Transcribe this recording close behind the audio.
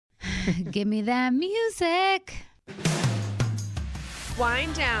Give me that music.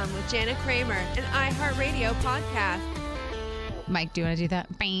 Wind Down with Jana Kramer, an iHeartRadio podcast. Mike, do you want to do that?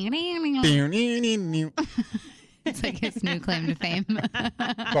 It's like his new claim to fame.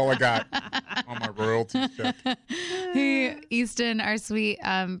 That's all I got on my royalty check. Easton, our sweet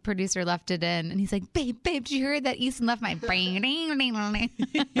producer, left it in, and he's like, babe, did you hear that Easton left my brain?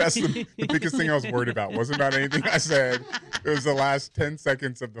 That's the biggest thing I was worried about. Wasn't about anything I said. It was the last 10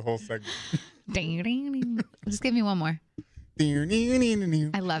 seconds of the whole segment. Just give me one more.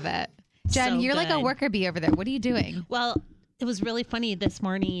 I love it. Jen, So you're like a good. worker bee over there. What are you doing? Well, it was really funny this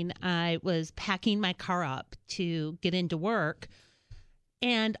morning. I was packing my car up to get into work,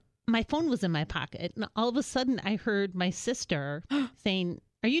 and my phone was in my pocket. And all of a sudden, I heard my sister saying,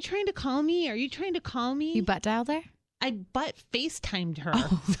 "Are you trying to call me? Are you trying to call me?" You butt dialed her? I butt FaceTimed her.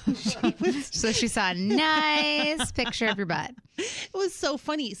 So she saw a nice picture of your butt. It was so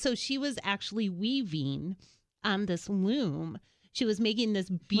funny. So she was actually weaving on this loom. She was making this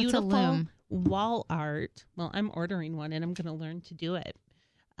beautiful loom? wall art. Well, I'm ordering one and I'm going to learn to do it.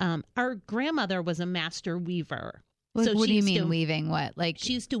 Our grandmother was a master weaver. What do she you used mean to- weaving? What? Like,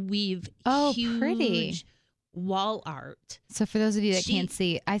 She used to weave pretty. huge wall art. so for those of you that she- can't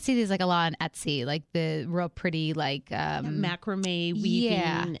see, I see these like a lot on Etsy, like the real pretty, like, Macrame weaving.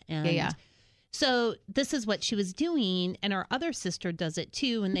 yeah. And Yeah. So this is what she was doing, and our other sister does it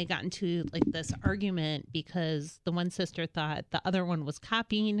too. And they got into like this argument because the one sister thought the other one was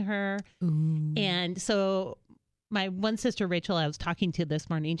copying her. And so my one sister, Rachel, I was talking to this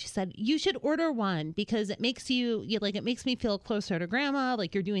morning, she said, you should order one because it makes it makes me feel closer to grandma.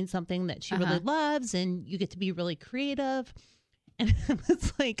 Like you're doing something that she really loves and you get to be really creative. And I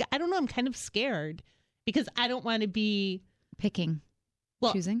was like, I don't know. I'm kind of scared because I don't want to be picking,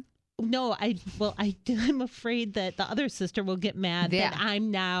 well, choosing. no, I'm afraid that the other sister will get mad Yeah. that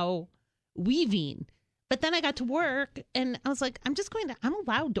I'm now weaving. But then I got to work and I was like, I'm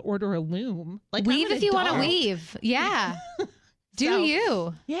allowed to order a loom. Like Weave I'm an if you want to adult. weave. Yeah. Do So-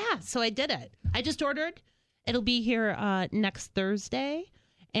 you? Yeah. So I did it. I just ordered. It'll be here next Thursday.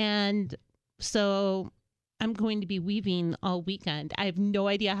 And so I'm going to be weaving all weekend. I have no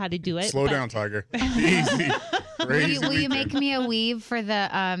idea how to do it. Slow but- down, Tiger. Easy. Crazy Will you weekend. make me a weave for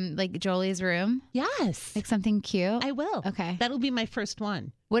the like Jolie's room? Yes. Like something cute? I will. Okay. That'll be my first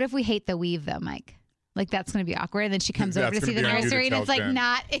one. What if we hate the weave though, Mike? Like that's going to be awkward. And then she comes over That's to see the gonna be on you to nursery and tell it's like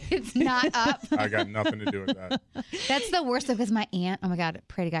Jen. it's not up. I got nothing to do with that. That's the worst though, because my aunt, oh my God,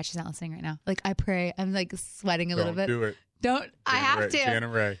 pray to God she's not listening right now. Like I pray, I'm like sweating a little Don't bit. do it. Don't, I Jana have Ray. to. Jana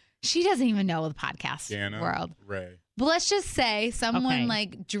Ray. She doesn't even know the podcast Jana world. Ray. But let's just say someone Okay.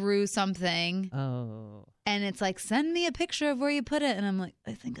 like drew something Oh. and it's like, send me a picture of where you put it. And I'm like,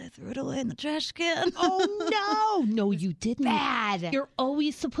 I think I threw it away in the trash can. Oh, no. No, you didn't. Bad. You're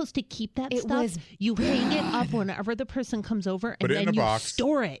always supposed to keep that It stuff. was You hang it up whenever the person comes over Put and it in then a you box.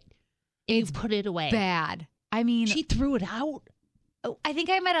 store it. And It's you put it away. Bad. I mean, She threw it out. I think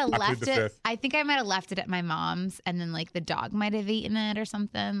I might have I plead left the it. fifth. I think I might have left it at my mom's, and then like the dog might have eaten it or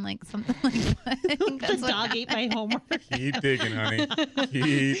something like that. I think The that's what dog ate my homework. Keep digging, honey.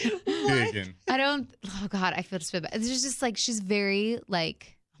 Keep digging. I don't. Oh God, I feel just bad. It's just like she's very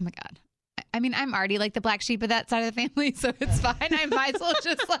like. Oh my God. I mean, I'm already like the black sheep of that side of the family, so it's fine. I might as well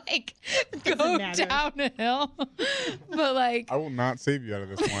just like go matter. downhill. But like, I will not save you out of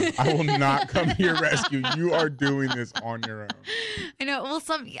this one. I will not come to your rescue. You are doing this on your own. I know. Well,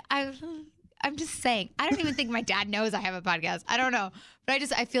 I'm just saying. I don't even think my dad knows I have a podcast. I don't know, but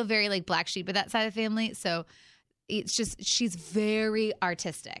I feel very like black sheep of that side of the family. So it's just she's very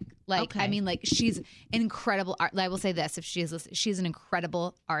artistic. Like I Okay. mean, like she's an incredible art. I will say this: if she is listening, she's an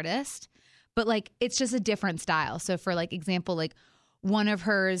incredible artist. But like it's just a different style. So for like example, like one of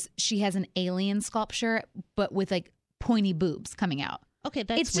hers, she has an alien sculpture, but with like pointy boobs coming out. Okay,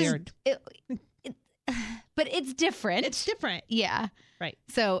 that's It's weird. Just, but it's different. It's different. Yeah. Right.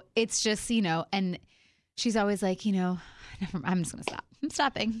 So it's just, and she's always like, I'm just going to stop. I'm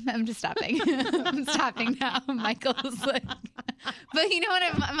stopping. I'm just stopping. I'm stopping now. Michael's like, but you know what?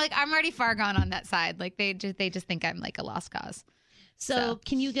 I'm like, I'm already far gone on that side. Like they just think I'm like a lost cause. So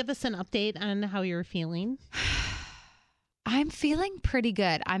can you give us an update on how you're feeling? I'm feeling pretty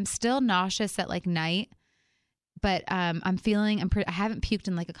good. I'm still nauseous at like night, but I haven't puked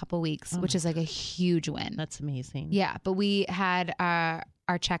in like a couple weeks, which is like a huge win. That's amazing. Yeah, but we had our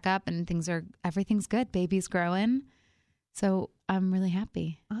checkup and everything's good. Baby's growing. So I'm really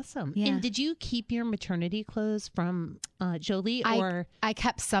happy. Awesome. Yeah. And did you keep your maternity clothes from Jolie or I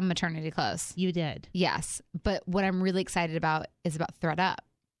kept some maternity clothes. you did? Yes. But what I'm really excited about is about Thread Up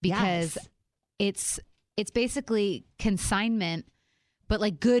because Yes. it's basically consignment but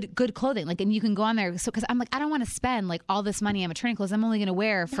like good clothing. Like, and you can go on there. So, cause I'm like, I don't want to spend like all this money on maternity clothes. I'm only going to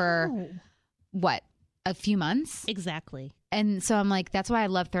wear for what, a few months. Exactly. And so I'm like, that's why I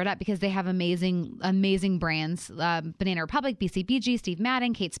love ThredUp, because they have amazing brands. Banana Republic, BCBG, Steve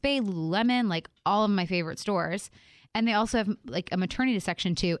Madden, Kate Spade, Lululemon, like all of my favorite stores. And they also have like a maternity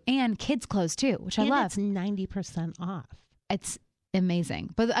section too, and kids clothes too, which I love. It's 90% off. It's amazing.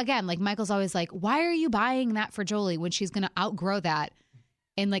 But again, like Michael's always like, why are you buying that for Jolie when she's going to outgrow that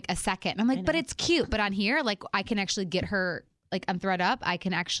in like a second? And I'm like, but it's cute. But on here, like I can actually get her, like on ThredUp, I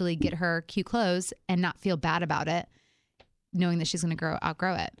can actually get her cute clothes and not feel bad about it, knowing that she's going to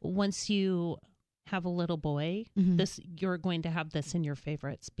outgrow it. Once you have a little boy, you're going to have this in your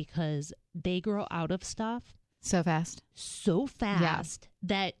favorites, because they grow out of stuff so fast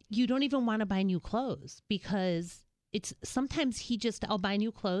that you don't even want to buy new clothes, because it's sometimes I'll buy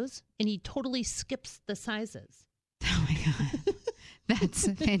new clothes and he totally skips the sizes. Oh my God. That's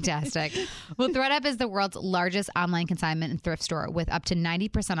fantastic. Well, ThredUp is the world's largest online consignment and thrift store with up to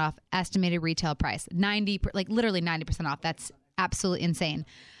 90% off estimated retail price. Literally 90% off. That's absolutely insane.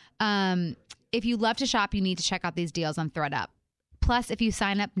 If you love to shop, you need to check out these deals on ThredUp. Plus, if you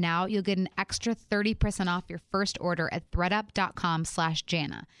sign up now, you'll get an extra 30% off your first order at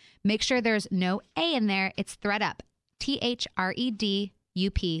thredup.com/Jana. Make sure there's no A in there. It's ThredUp,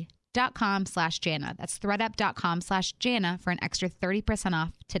 ThredUp.com/Jana. That's thredup.com/Jana for an extra 30%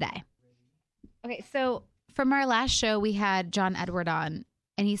 off today. Okay, so from our last show, we had John Edward on,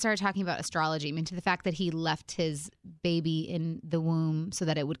 and he started talking about astrology. I mean, to the fact that he left his baby in the womb so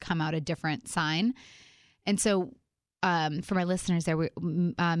that it would come out a different sign. And so for my listeners there,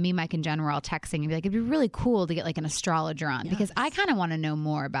 me, Mike, and Jen were all texting and be like, it'd be really cool to get like an astrologer on, because I kind of want to know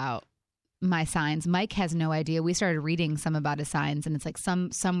more about my signs. Mike has no idea. We started reading some about his signs, and it's like some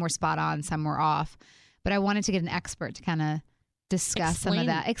were spot on, some were off. But I wanted to get an expert to kind of discuss some of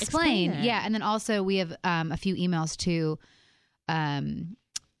that. Explain. Yeah. And then also we have a few emails too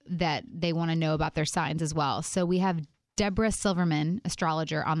that they want to know about their signs as well. So we have Deborah Silverman,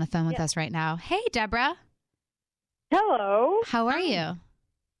 astrologer, on the phone with us right now. Hey, Deborah. Hello. How are you?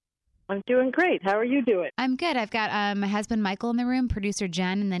 I'm doing great. How are you doing? I'm good. I've got my husband Michael in the room, producer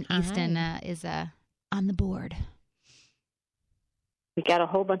Jen, and then Easton is on the board. We got a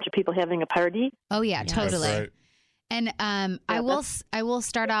whole bunch of people having a party. Oh yeah, totally. That's right. And I will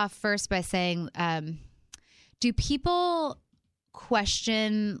start off first by saying, do people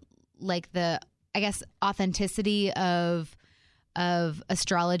question like the, I guess, authenticity of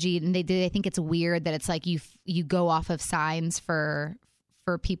astrology, and they think it's weird that it's like you go off of signs for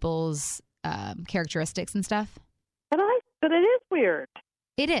people's characteristics and stuff? But it is weird.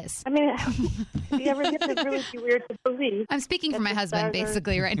 It is. I mean, it's really weird to believe. I'm speaking for my husband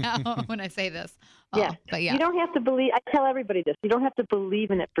basically right now when I say this. Yeah. But yeah. You don't have to believe. I tell everybody this. You don't have to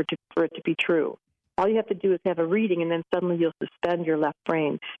believe in it for it to be true. All you have to do is have a reading, and then suddenly you'll suspend your left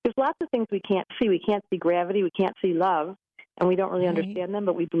brain. There's lots of things we can't see. We can't see gravity. We can't see love. And we don't really understand them,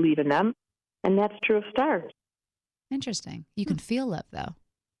 but we believe in them. And that's true of stars. Interesting. You can feel love, though.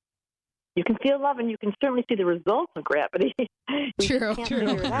 You can feel love, and you can certainly see the results of gravity. True.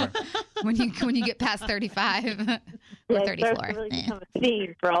 when you get past 35 or 34. It starts to really become a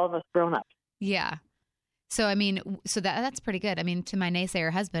theme for all of us grown-ups. Yeah. So, I mean, that's pretty good. I mean, to my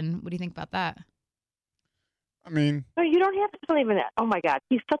naysayer husband, what do you think about that? I mean, no, you don't have to believe in it. Oh, my God.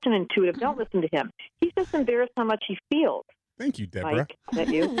 He's such an intuitive. Don't listen to him. He's just embarrassed how much he feels. Thank you, Deborah. Mike, is that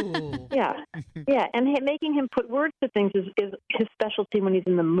you? Yeah. Yeah. And making him put words to things is his specialty when he's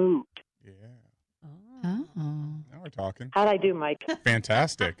in the mood. Yeah. Oh. Now we're talking. How'd I do, Mike?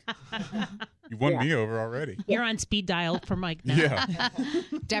 Fantastic. You won me over already. You're on speed dial for Mike now. Yeah.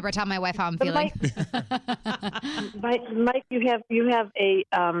 Deborah, tell my wife how I'm feeling. Mike, you have a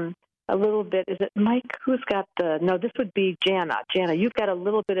little bit. Is it Mike? Who's got no, this would be Jana. Jana, you've got a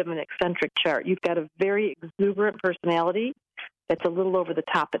little bit of an eccentric chart. You've got a very exuberant personality that's a little over the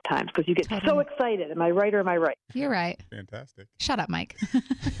top at times because you get so excited. Am I right or am I right? You're right. Fantastic. Shut up, Mike.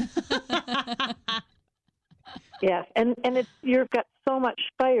 Yes, and you've got so much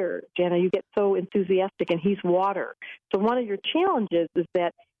fire, Jana. You get so enthusiastic, and he's water. So one of your challenges is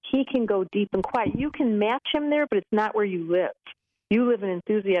that he can go deep and quiet. You can match him there, but it's not where you live. You live in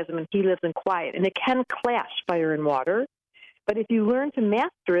enthusiasm, and he lives in quiet. And it can clash, fire and water. But if you learn to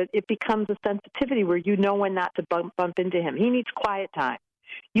master it, it becomes a sensitivity where you know when not to bump into him. He needs quiet time.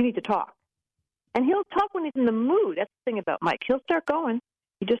 You need to talk. And he'll talk when he's in the mood. That's the thing about Mike. He'll start going.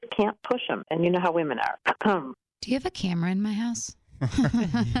 You just can't push him. And you know how women are. Do you have a camera in my house? I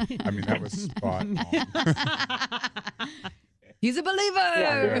mean, that was spot on. He's a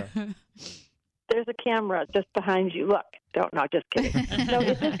believer. Yeah. There's a camera just behind you. Look, don't know, just kidding. No,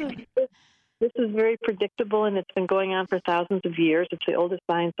 this is very predictable, and it's been going on for thousands of years. It's the oldest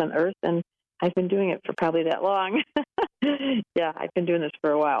science on Earth, and I've been doing it for probably that long. Yeah, I've been doing this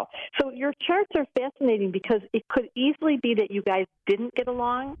for a while. So your charts are fascinating because it could easily be that you guys didn't get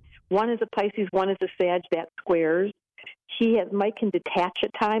along. One is a Pisces, one is a Sag, that squares. Mike can detach at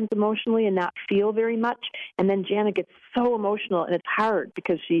times emotionally and not feel very much. And then Jana gets so emotional, and it's hard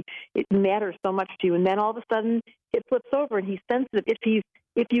because it matters so much to you. And then all of a sudden it flips over, and he's sensitive.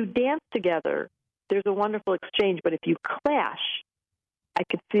 If you dance together, there's a wonderful exchange. But if you clash, I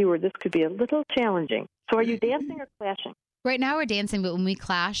could see where this could be a little challenging. So are you dancing or clashing? Right now we're dancing, but when we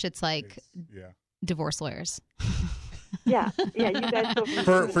clash, it's like divorce lawyers. Yeah, you guys.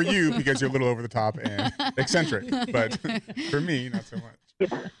 For you, because you're a little over the top and eccentric, but for me, not so much.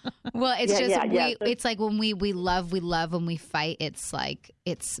 Yeah. Well, it's it's like when we love. When we fight, it's like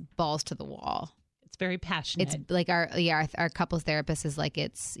it's balls to the wall. It's very passionate. It's like our couples therapist is like,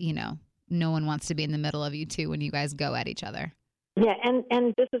 it's, no one wants to be in the middle of you two when you guys go at each other. Yeah,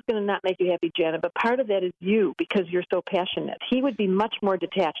 and this is going to not make you happy, Janet, but part of that is you because you're so passionate. He would be much more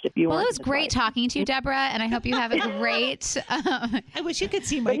detached if you weren't. Well, it was great talking to you, Deborah, and I hope you have a great... I wish you could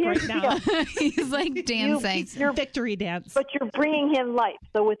see Mike right now. He's like dancing. He's your victory dance. But you're bringing him life.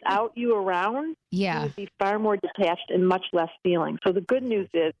 So without you around, he would be far more detached and much less feeling. So the good news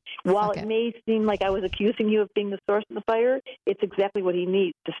is, while it may seem like I was accusing you of being the source of the fire, it's exactly what he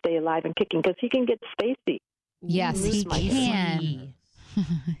needs to stay alive and kicking because he can get spacey. Yes, he can.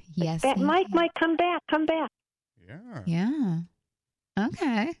 Yes, Mike, come back. Yeah.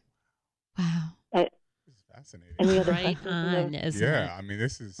 Okay. Wow. This is fascinating. Right on, isn't it? I mean,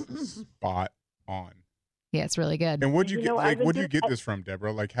 this is spot on. Yeah, it's really good. And what do you get? Like, what do you get this from,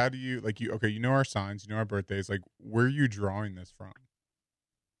 Deborah? Like, how do you you know our signs, you know our birthdays. Like, where are you drawing this from?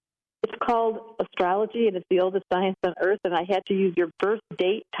 It's called astrology, and it's the oldest science on Earth. And I had to use your birth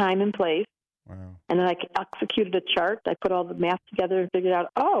date, time, and place. Wow. And then I executed a chart. I put all the math together and figured out,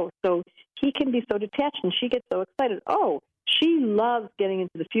 so he can be so detached and she gets so excited. She loves getting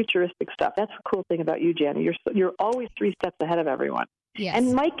into the futuristic stuff. That's the cool thing about you, Jana. You're always 3 steps ahead of everyone. Yes.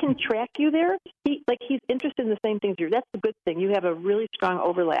 And Mike can track you there. He's interested in the same things you're. That's the good thing. You have a really strong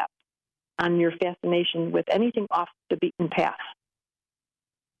overlap on your fascination with anything off the beaten path.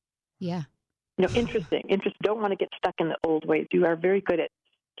 Yeah. Interesting. Don't want to get stuck in the old ways. You are very good at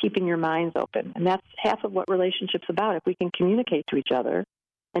keeping your minds open. And that's half of what relationships about. If we can communicate to each other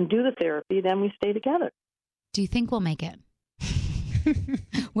and do the therapy, then we stay together. Do you think we'll make it?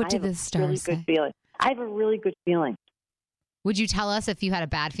 What do the stars say? I have a really good feeling. Would you tell us if you had a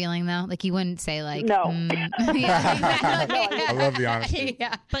bad feeling, though? Like, you wouldn't say, like... No. Yeah, exactly. I love the honesty.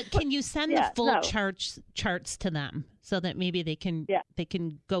 Yeah. But can you send the full charts to them so that maybe they can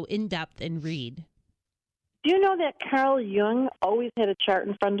go in depth and read? Do you know that Carl Jung always had a chart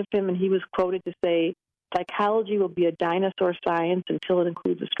in front of him, and he was quoted to say, psychology will be a dinosaur science until it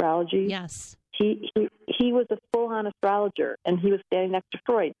includes astrology? Yes. He was a full-on astrologer, and he was standing next to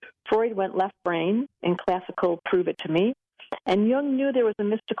Freud. Freud went left brain, and classical prove it to me. And Jung knew there was a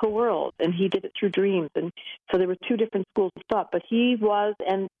mystical world, and he did it through dreams. And so there were 2 different schools of thought. But he was,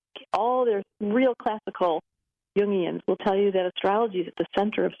 and all their real classical Jungians will tell you that astrology is at the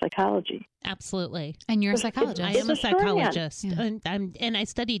center of psychology. Absolutely. And you're a psychologist. I am a psychologist, yeah. and I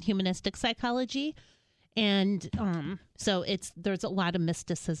studied humanistic psychology, and so there's a lot of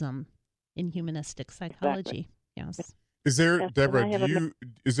mysticism in humanistic psychology. Exactly. Yes. Is there, Deborah?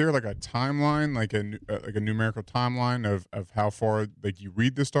 Is there like a timeline, like a numerical timeline of how far like you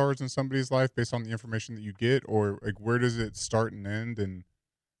read the stars in somebody's life based on the information that you get, or like where does it start and end? And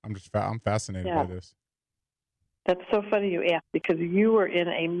I'm fascinated by this. That's so funny you asked because you were in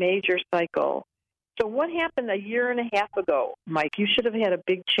a major cycle. So what happened a year and a half ago, Mike? You should have had a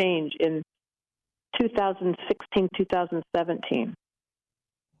big change in 2016, 2017.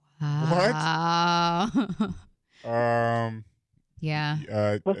 Wow. Yeah.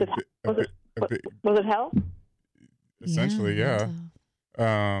 Was it hell? Essentially, yeah.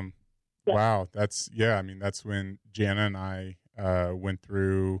 Yeah. Wow. I mean, that's when Jana and I went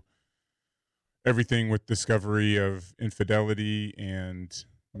through everything with discovery of infidelity and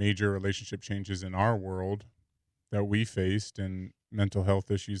major relationship changes in our world that we faced and mental health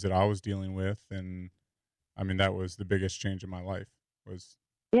issues that I was dealing with. And I mean, that was the biggest change in my life was.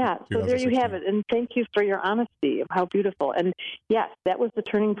 Yeah, so there you have it. And thank you for your honesty of how beautiful. And yes, that was the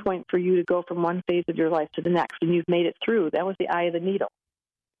turning point for you to go from one phase of your life to the next. And you've made it through. That was the eye of the needle.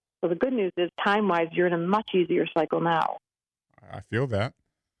 So the good news is time-wise, you're in a much easier cycle now. I feel that.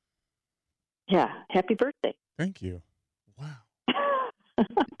 Yeah. Happy birthday. Thank you. Wow.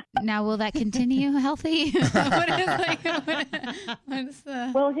 Now, will that continue healthy? What is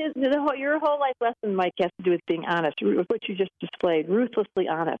the... Well, your whole life lesson, Mike, has to do with being honest, with what you just displayed, ruthlessly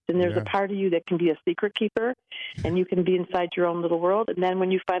honest. And there's a part of you that can be a secret keeper, and you can be inside your own little world. And then when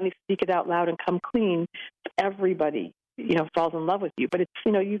you finally speak it out loud and come clean, everybody, falls in love with you. But it's,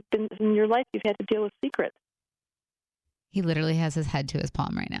 you've been in your life, you've had to deal with secrets. He literally has his head to his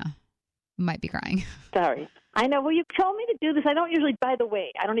palm right now. Might be crying. Sorry. I know. Well, you told me to do this. I don't usually, by the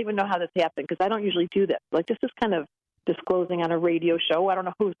way, I don't even know how this happened because I don't usually do this. Like, this is kind of disclosing on a radio show. I don't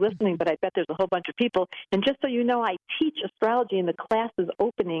know who's listening, but I bet there's a whole bunch of people. And just so you know, I teach astrology, and the class is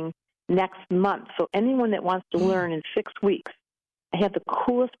opening next month. So anyone that wants to learn in 6 weeks, I have the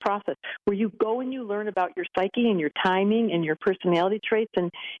coolest process where you go and you learn about your psyche and your timing and your personality traits,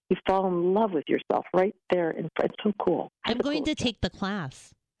 and you fall in love with yourself right there. And it's so cool. I'm going to take the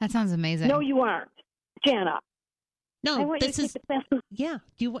class. That sounds amazing. No, you aren't, Jana. No, this is. Yeah,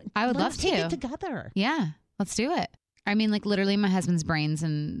 do you want? I would love to take to it together. Yeah, let's do it. I mean, like, literally, my husband's brains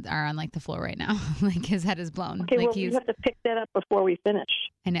are on like the floor right now. Like, his head is blown. Okay, like, well, you have to pick that up before we finish.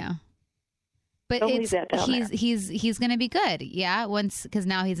 I know, but Don't leave that down there. he's gonna be good. Yeah, because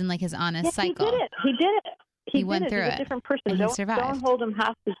now he's in like his honest cycle. He did it. He went through He's it, a different person. and he survived. Don't hold him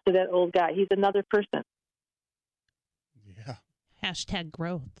hostage to that old guy. He's another person. Yeah. Hashtag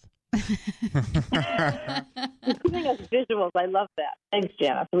growth. Giving us visuals. I love that. Thanks,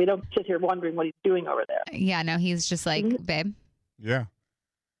 Jana. So we don't sit here wondering what he's doing over there. Yeah, no, he's just like, babe. Yeah.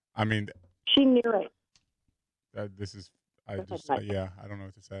 I mean, She knew it. I don't know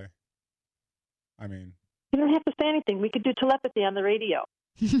what to say. I mean, You don't have to say anything. We could do telepathy on the radio.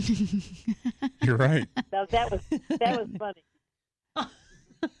 you're right. Now, that was funny.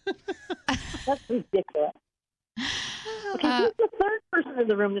 That's ridiculous. Okay, who's the third person in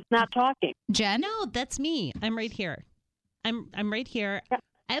the room that's not talking? Jen? No, that's me. I'm right here. I'm right here. Yeah.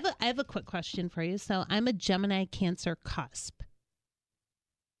 I have a quick question for you. So I'm a Gemini Cancer cusp.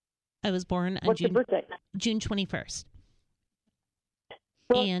 I was born on What's your birthday? June 21st.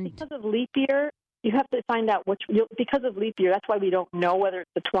 Well, And- because of leap year, you have to find out because of leap year. That's why we don't know whether it's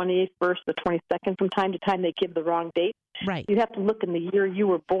the 28th, 1st, the 22nd. From time to time, they give the wrong date. Right. You have to look in the year you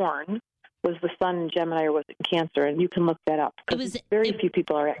were born. Was the sun in Gemini or was it in Cancer? And you can look that up. Very few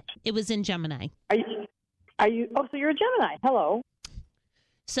people are actually. It was in Gemini. Are you? Oh, so you're a Gemini. Hello.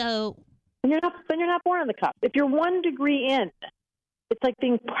 So Then you're not born on the cusp. If you're 1 degree in, it's like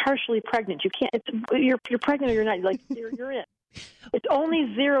being partially pregnant. You can't. You're pregnant or you're not. You're in. It's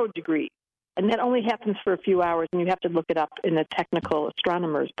only 0 degrees, and that only happens for a few hours, and you have to look it up in a technical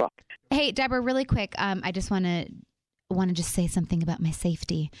astronomer's book. Hey, Deborah, really quick. I just want to just say something about my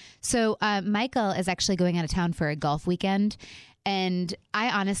safety. So Michael is actually going out of town for a golf weekend, and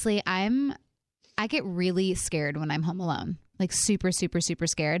I get really scared when I'm home alone, like super, super, super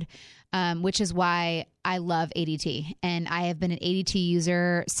scared, which is why I love ADT. And I have been an ADT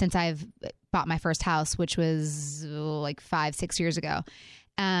user since I've bought my first house, which was like 5-6 years ago.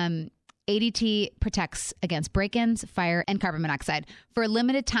 ADT protects against break-ins, fire, and carbon monoxide. For a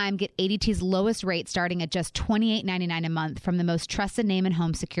limited time, get ADT's lowest rate starting at just $28.99 a month from the most trusted name in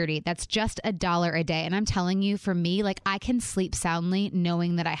home security. That's just $1 a day. And I'm telling you, for me, like, I can sleep soundly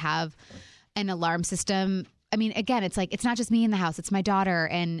knowing that I have an alarm system. I mean, again, it's like, it's not just me in the house, it's my daughter.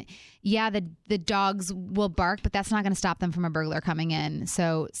 And yeah, the dogs will bark, but that's not going to stop them from a burglar coming in.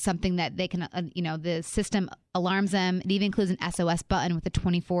 So something that they can, the system alarms them. It even includes an SOS button with a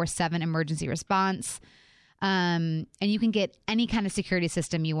 24/7 emergency response. And you can get any kind of security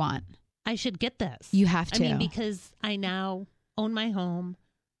system you want. I should get this. You have to. I mean, because I now own my home.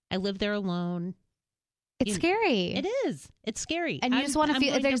 I live there alone. It's scary. It is. It's scary. And you just want to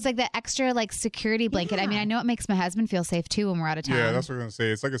feel, there's like that extra like security blanket. Yeah. I mean, I know it makes my husband feel safe too when we're out of town. Yeah, that's what I'm going to say.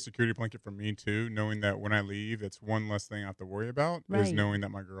 It's like a security blanket for me too, knowing that when I leave, it's one less thing I have to worry about is Right. knowing that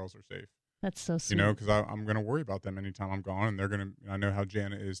my girls are safe. That's so sweet. Because I'm going to worry about them anytime I'm gone, and they're going to. I know how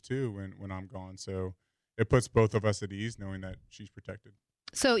Jana is too when I'm gone, so it puts both of us at ease knowing that she's protected.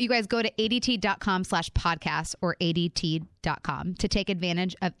 So you guys go to ADT.com/podcast or ADT.com to take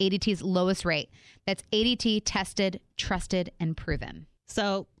advantage of ADT's lowest rate. That's ADT tested, trusted, and proven.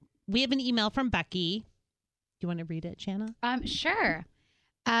 So we have an email from Becky. Do you want to read it, Jana? Sure.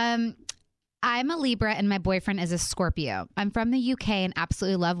 I'm a Libra and my boyfriend is a Scorpio. I'm from the UK and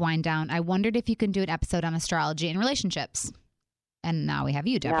absolutely love Wind Down. I wondered if you can do an episode on astrology and relationships. And now we have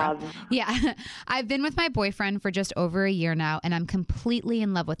you, Deborah. Yeah. I've been with my boyfriend for just over a year now, and I'm completely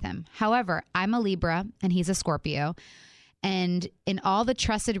in love with him. However, I'm a Libra, and he's a Scorpio. And in all the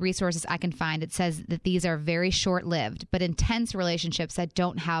trusted resources I can find, it says that these are very short-lived, but intense relationships that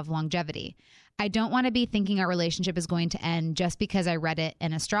don't have longevity. I don't want to be thinking our relationship is going to end just because I read it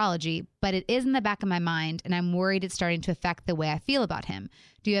in astrology, but it is in the back of my mind, and I'm worried it's starting to affect the way I feel about him.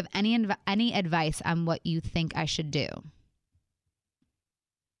 Do you have any advice on what you think I should do?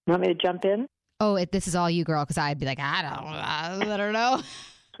 Want me to jump in? Oh, this is all you, girl, because I'd be like, I don't know.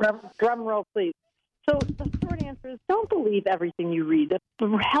 Drum roll, please. So the short answer is don't believe everything you read.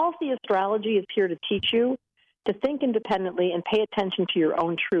 The healthy astrology is here to teach you to think independently and pay attention to your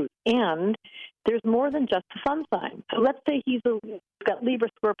own truth. And there's more than just the sun sign. So let's say he's got Libra,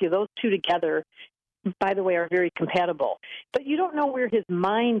 Scorpio. Those two together, by the way, are very compatible. But you don't know where his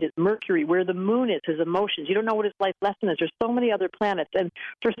mind is, Mercury, where the moon is, his emotions. You don't know what his life lesson is. There's so many other planets. And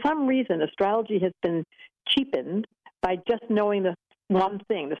for some reason, astrology has been cheapened by just knowing the one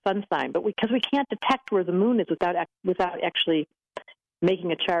thing, the sun sign. But because we can't detect where the moon is without actually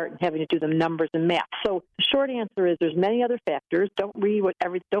making a chart and having to do the numbers and math. So the short answer is there's many other factors. Don't believe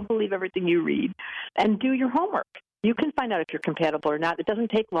everything you read, and do your homework. You can find out if you're compatible or not. It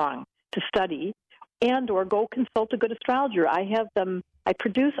doesn't take long to study, or go consult a good astrologer. I have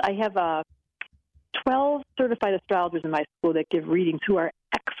 12 certified astrologers in my school that give readings who are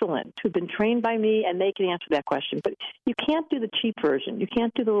excellent, who've been trained by me, and they can answer that question. But you can't do the cheap version. You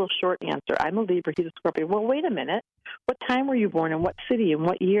can't do the little short answer. I'm a Libra, he's a Scorpio. Well, wait a minute. What time were you born, in what city, and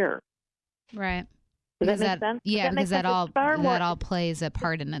what year? Right. Does that make sense? Yeah, because that all more plays a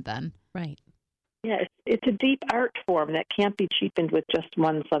part in it then. Right. Yeah, it's a deep art form that can't be cheapened with just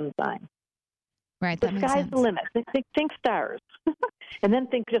one sun sign. Right, The that makes sky's sense. the limit. Think stars. And then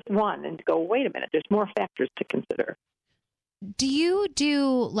think just one and go, wait a minute, there's more factors to consider. Do you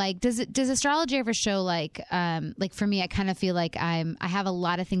do does astrology ever show for me, I kind of feel like I have a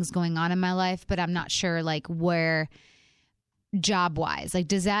lot of things going on in my life, but I'm not sure where job wise,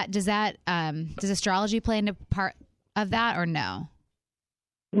 does astrology play into part of that or no?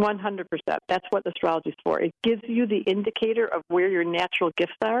 100%. That's what astrology is for. It gives you the indicator of where your natural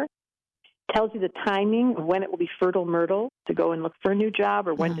gifts are, tells you the timing of when it will be fertile myrtle to go and look for a new job,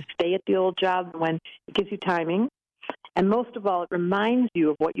 or when to stay at the old job, when it gives you timing. And most of all, it reminds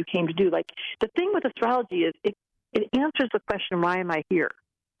you of what you came to do. The thing with astrology is it answers the question, why am I here?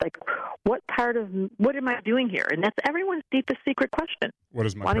 What am I doing here? And that's everyone's deepest secret question. What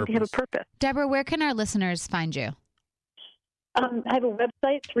is my wanting purpose? to have a purpose. Deborah, where can our listeners find you? I have a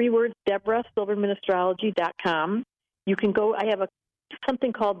website, 3 words, DeborahSilvermanAstrology.com. You can go, I have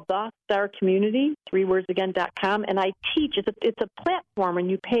something called The Star Community, 3 words again, .com, and I teach. It's a platform, and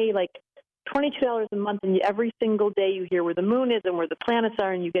you pay $22 a month, and every single day you hear where the moon is and where the planets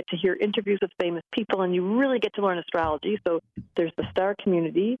are, and you get to hear interviews with famous people, and you really get to learn astrology. So there's the Star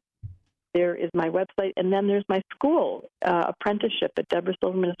Community. There is my website, and then there's my school apprenticeship at Deborah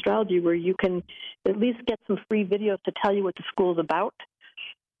Silverman Astrology, where you can at least get some free videos to tell you what the school's about.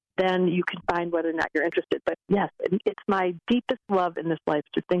 Then you can find whether or not you're interested. But yes, it's my deepest love in this life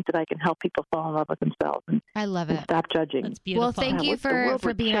to think that I can help people fall in love with themselves. And I love it. Stop judging. That's beautiful. Well, thank you the world for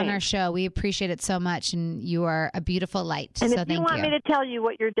would being on our change. show. We appreciate it so much, and you are a beautiful light. And so if you thank want you. me to tell you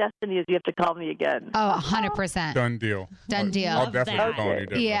what your destiny is, you have to call me again. Oh, 100%. Done deal. Done deal. I'll Love definitely that. call you,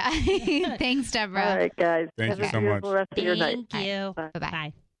 Deborah. Yeah. Thanks, Deborah. All right, guys. Thank have you a so beautiful much. rest of your night. Thank you. Bye.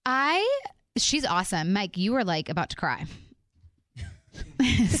 Bye-bye. Bye. She's awesome. Mike, you were about to cry.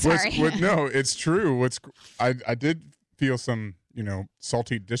 Sorry. No, it's true. I did feel some,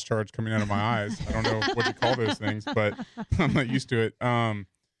 salty discharge coming out of my eyes. I don't know what you call those things, but I'm not used to it.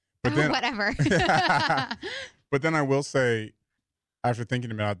 But then, Whatever. but then I will say, after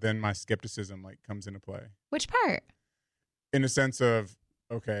thinking about it, then my skepticism comes into play. Which part? In a sense of,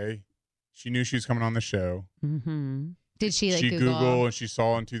 okay, she knew she was coming on the show. Mm-hmm. Did she She Google? Googled and she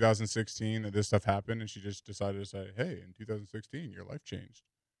saw in 2016 that this stuff happened, and she just decided to say, hey, in 2016, your life changed.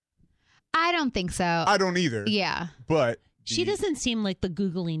 I don't think so. I don't either. Yeah. But She doesn't seem like the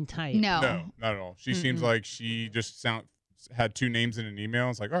Googling type. No. No, not at all. She seems like she just had 2 names in an email.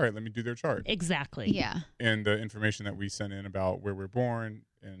 It's like, all right, let me do their chart. Exactly. Yeah. And the information that we sent in about where we're born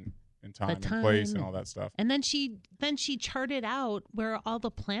and time and time. place and all that stuff. And then she charted out where all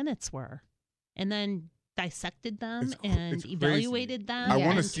the planets were, and then dissected them and it's crazy. evaluated them. I Yeah.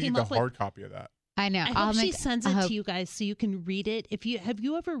 want to and see came the up with- hard copy of that. I know. I hope she sends it to you guys so you can read it. Have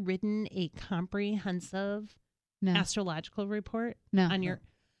you ever written a comprehensive No. astrological report No. on your?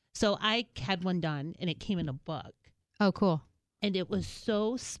 So I had one done, and it came in a book, Oh, cool. and it was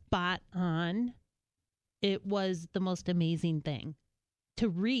so spot on. It was the most amazing thing to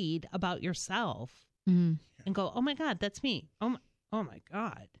read about yourself Mhm. and go, "Oh my God, that's me! Oh my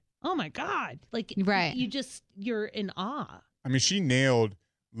God! Oh my God!" Right. You're in awe. I mean, she nailed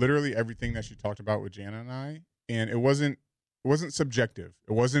literally everything that she talked about with Jana and I, and it wasn't subjective.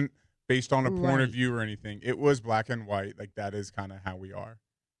 It wasn't based on a point Right. of view or anything. It was black and white. Like, that is kind of how we are.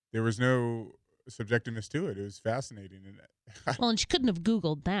 There was no subjectiveness to it. It was fascinating. And Well, and she couldn't have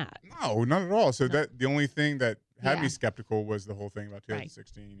Googled that. no, not at all. So that the only thing that had Yeah. me skeptical was the whole thing about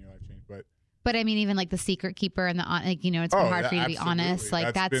 2016, your life changed. But I mean, even like the secret keeper and the like, you know, it's been hard for you to be absolutely. honest.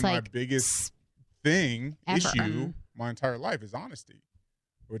 Like that's been like my biggest thing ever. issue my entire life is honesty,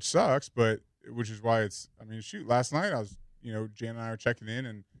 which sucks, but which is why it's. I mean, shoot, last night I was, Jan and I were checking in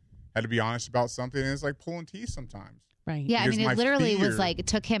and had to be honest about something, and it's like pulling teeth sometimes. Right. Yeah, I Because mean, my it literally was fear- like it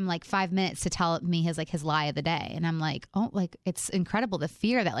took him like 5 minutes to tell me his lie of the day, and I'm like, oh, like it's incredible the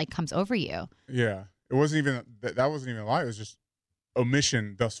fear that like comes over you. Yeah, it wasn't even that wasn't even a lie. It was just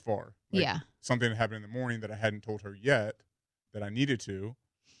omission thus far. Like, Yeah. something that happened in the morning that I hadn't told her yet that I needed to,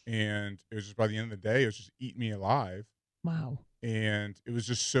 and it was just by the end of the day, it was just eating me alive. Wow. And it was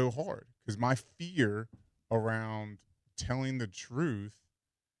just so hard because my fear around telling the truth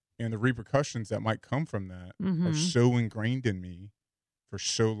and the repercussions that might come from that Mhm. are so ingrained in me for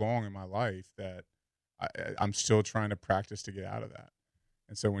so long in my life that I'm still trying to practice to get out of that.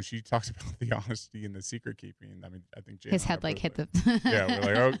 And so when she talks about the honesty and the secret keeping, I mean, I think Jan His and I head like both hit like, the. yeah,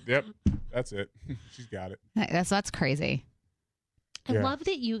 we're like, oh, yep, that's it. She's got it. That's crazy. I Yeah. love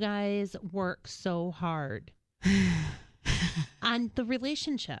that you guys work so hard on the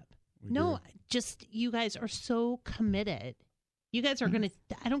relationship. We No, do. just you guys are so committed. You guys are going to,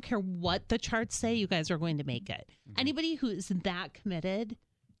 I don't care what the charts say, you guys are going to make it. Mm-hmm. Anybody who is that committed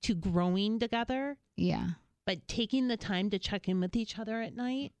to growing together, Yeah. but taking the time to check in with each other at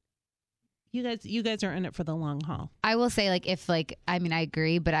night, you guys are in it for the long haul. I will say, like, if, like, I mean, I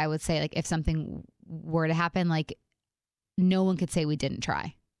agree, but I would say, like, if something were to happen, like, no one could say we didn't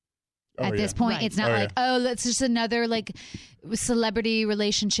try. Oh, At yeah. this point, Right. it's not Oh, like, oh, that's just another, like, celebrity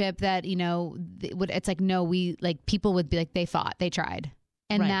relationship that, it's like, no, we, like, people would be like, they fought, they tried.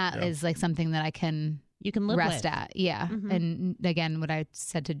 And Right. that is, Yeah. like, something that I can You can live rest with. at. Yeah. Mhm. And again, what I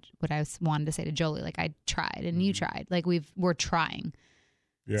wanted to say to Jolie, like, I tried and you Mhm. tried. Like, we're trying.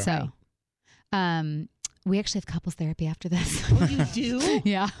 Yeah. So, we actually have couples therapy after this. Oh, you do?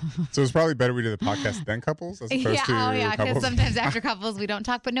 Yeah. So it's probably better we do the podcast then couples as opposed Yeah. to Oh, yeah. Because couples. sometimes after couples we don't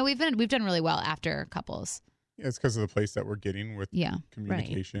talk, but no, we've done really well after couples. Yeah, it's because of the place that we're getting with Yeah.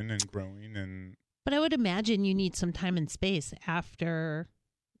 communication and growing and But I would imagine you need some time and space after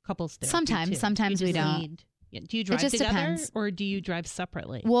couples therapy, Sometimes. too. Sometimes You we just don't. need- Yeah, do you drive just together depends. or do you drive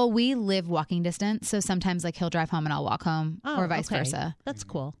separately? Well, we live walking distance, so sometimes like he'll drive home and I'll walk home, or vice okay. versa. That's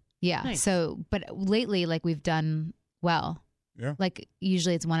cool. Yeah. Nice. So, but lately, like we've done well. Yeah. Like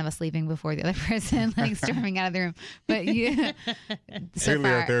usually it's one of us leaving before the other person, like storming out of the room. But you, so lately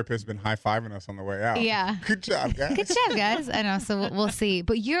our far, therapist has been high-fiving us on the way out. yeah. Good job, guys. Good job, guys. I know. So we'll see.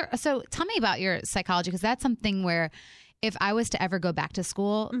 But so tell me about your psychology, because that's something where if I was to ever go back to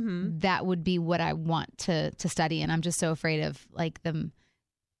school, Mhm. that would be what I want to study. And I'm just so afraid of like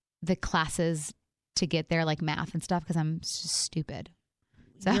the classes to get there, like math and stuff, because I'm just stupid.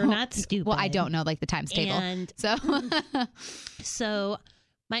 So, You're not stupid. Well, I don't know like the times table. And So so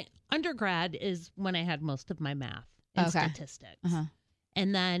my undergrad is when I had most of my math and Okay. statistics. Uh-huh.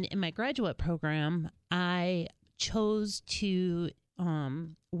 And then in my graduate program, I chose to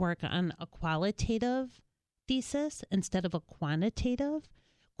work on a qualitative thesis instead of a quantitative.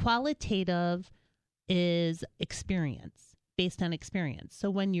 Qualitative is experience, based on experience. So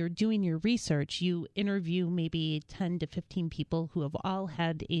when you're doing your research, you interview maybe 10 to 15 people who have all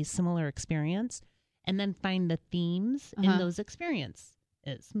had a similar experience and then find the themes in Uh-huh. those experiences.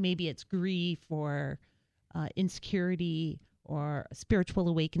 Maybe it's grief or insecurity or spiritual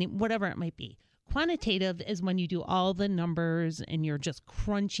awakening, whatever it might be. Quantitative is when you do all the numbers and you're just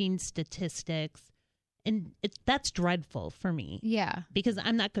crunching statistics. And that's dreadful for me yeah. because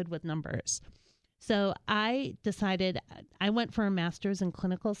I'm not good with numbers. So I decided I went for a master's in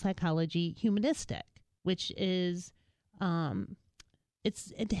clinical psychology humanistic, which is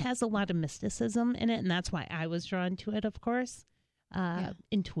it has a lot of mysticism in it, and that's why I was drawn to it, of course. Yeah.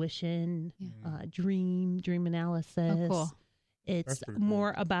 Intuition, Yeah. dream analysis. Oh, cool. It's That's pretty cool.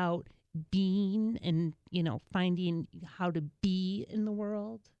 more about being and, finding how to be in the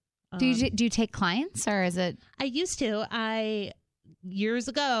world. Do you take clients, or is it? I used to. Years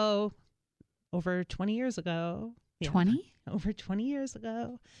ago, over 20 years ago. yeah, 20? Over 20 years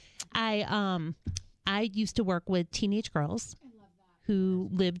ago. I used to work with teenage girls who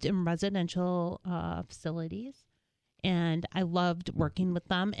lived in residential facilities. And I loved working with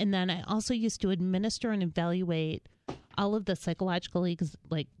them. And then I also used to administer and evaluate all of the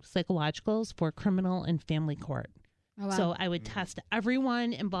psychologicals for criminal and family court. Oh, wow. So I would test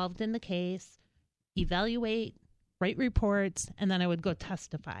everyone involved in the case, evaluate, write reports, and then I would go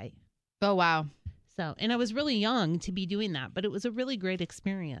testify Oh, wow. So, and I was really young to be doing that, but it was a really great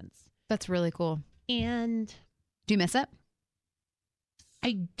experience. That's really cool. And Do you miss it?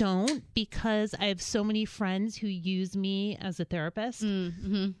 I don't, because I have so many friends who use me as a therapist.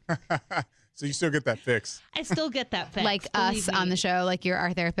 Mm-hmm. So you still get that fix. I still get that fix. Like us on the show, like you're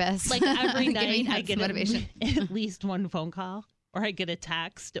our therapist. Like every night Giving I us get motivation. at least one phone call, or I get a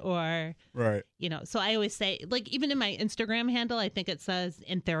text, or, Right. you know, so I always say, like, even in my Instagram handle, I think it says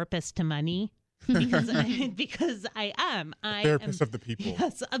 "in therapist to money," because I am Therapist of the people.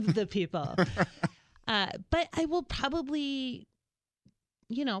 Yes, of the people. But I will probably,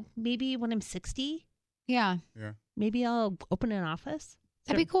 you know, maybe when I'm 60, Yeah. maybe I'll open an office.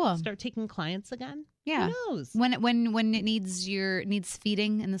 That'd be cool. Start taking clients again. Yeah. Who knows? When it needs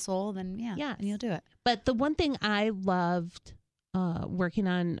feeding in the soul, then Yes. and you'll do it. But the one thing I loved working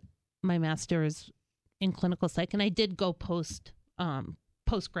on my master's in clinical psych, and I did go post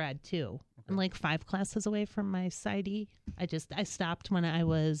grad too. I'm like 5 classes away from my PsyD. I stopped when I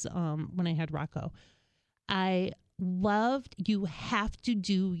was when I had Rocco. I loved, you have to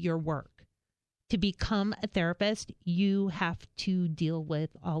do your work. To become a therapist, you have to deal with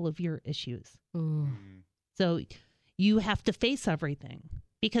all of your issues. So you have to face everything,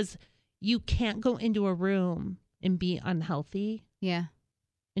 because you can't go into a room and be unhealthy. Yeah.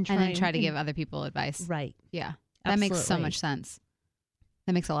 And then try to give other people advice. Right. Yeah. That makes so Absolutely. much sense.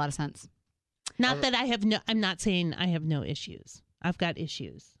 That makes a lot of sense. Not that I'm not saying I have no issues. I've got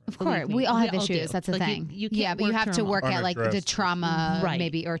issues. Of Believe course. me. We all have do. issues. That's the Like, thing. You Yeah, can't but you have to through 'em all. work at like the Unaddressed. trauma Right.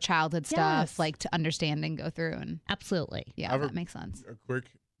 maybe or childhood stuff, Yes. like to understand and go through. And Absolutely. yeah, I have that makes sense.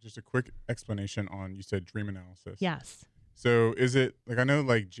 a quick explanation on, you said dream analysis. Yes. So is it like, I know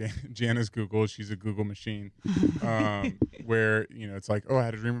like Jana's Google, she's a Google machine, where, you know, it's like, oh, I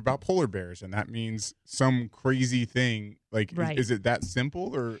had a dream about polar bears, and that means some crazy thing. Like, Right. is it that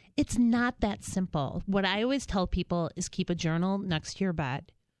simple, or? It's not that simple. What I always tell people is keep a journal next to your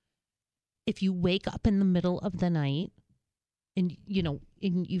bed. If you wake up in the middle of the night and, you know,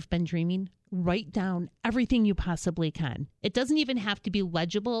 and you've been dreaming, write down everything you possibly can. It doesn't even have to be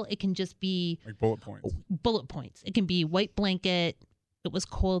legible. It can just be Like bullet points. bullet points. It can be white blanket. It was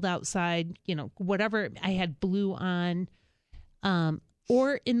cold outside, you know, whatever. I had blue on.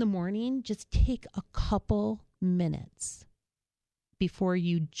 Or in the morning, just take a couple minutes before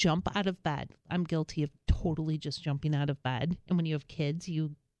you jump out of bed. I'm guilty of totally just jumping out of bed. And when you have kids,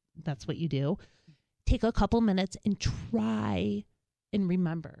 that's what you do. Take a couple minutes and try and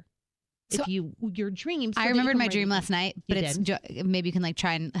remember. So Your dreams. I remembered my dream last night, but You maybe you can like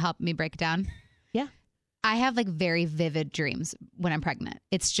try and help me break it down. Yeah. I have like very vivid dreams when I'm pregnant.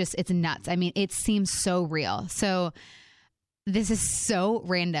 It's nuts. I mean, it seems so real. So this is so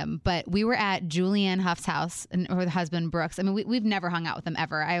random, but we were at Julianne Huff's house and her husband Brooks. I mean, we've never hung out with them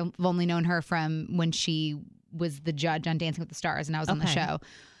ever. I've only known her from when she was the judge on Dancing with the Stars and I was on the Okay. show.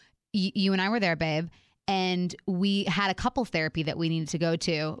 You and I were there, babe. And we had a couples therapy that we needed to go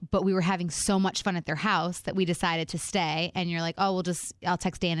to, but we were having so much fun at their house that we decided to stay. And you're like, oh, I'll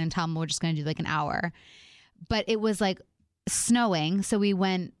text Dan and tell them we're just going to do like an hour. But it was like snowing. So we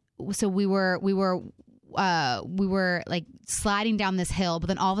were like sliding down this hill, but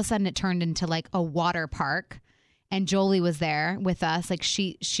then all of a sudden it turned into like a water park and Jolie was there with us. Like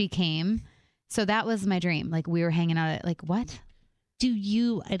she came. So that was my dream. Like we were hanging out at like, what? Do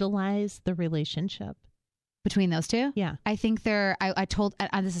you idolize the relationship? Between those two? Yeah. I think I told,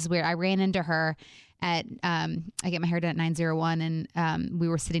 this is weird. I ran into her at, I get my hair done at 901 and we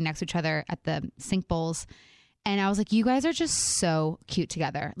were sitting next to each other at the sink bowls. And I was like, you guys are just so cute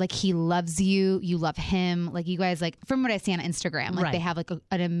together. Like he loves you. You love him. Like you guys, like from what I see on Instagram, like Right. they have like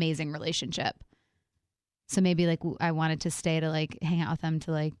an amazing relationship. So maybe like I wanted to stay to like hang out with them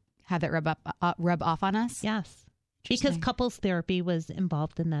to like have that rub off on us. Yes. Because Interesting. couples therapy was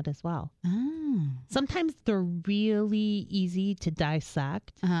involved in that as well. Oh. Sometimes they're really easy to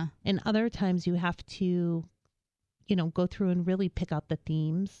dissect, Uh-huh. and other times you have to, you know, go through and really pick out the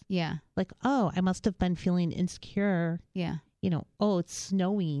themes. Yeah. Like, oh, I must have been feeling insecure. Yeah. You know, oh, it's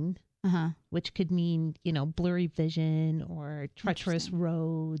snowing, Uh-huh. which could mean, you know, blurry vision or treacherous Interesting.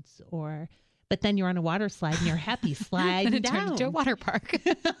 roads, but then you're on a water slide and you're happy sliding And it down. turned into a water park.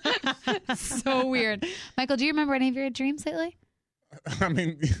 So weird. Michael, do you remember any of your dreams lately? I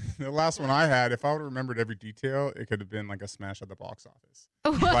mean, the last one I had, if I would have remembered every detail, it could have been like a smash at the box office.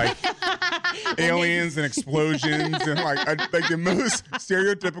 Like aliens and explosions and like the most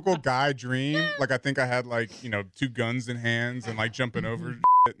stereotypical guy dream. Like I think I had like, you know, 2 guns in hands and like jumping over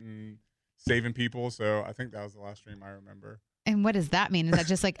shit and saving people. So I think that was the last dream I remember. And what does that mean? Is that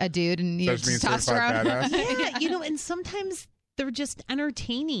just like a dude and you That's being testosterone? certified badass. Yeah, you know, and sometimes they're just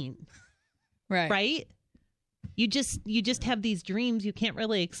entertaining. right? You just have these dreams. You can't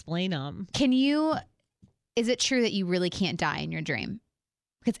really explain them. Is it true that you really can't die in your dream?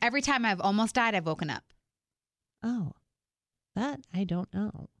 Because every time I've almost died, I've woken up. Oh, that I don't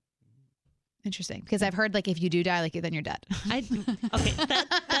know. Interesting. Because I've heard like if you do die, like then you're dead. That's you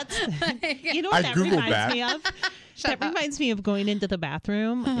know I what that Googled reminds that. me of? Reminds me of going into the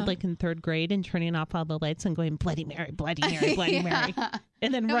bathroom like in 3rd grade and turning off all the lights and going Bloody Mary, Bloody Mary, Bloody Mary,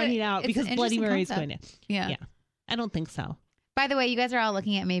 and then running out it's because an Bloody interesting Mary's concept. going to. Yeah. I don't think so. By the way, you guys are all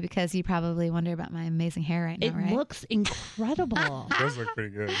looking at me because you probably wonder about my amazing hair right now, It right? looks incredible. It does look pretty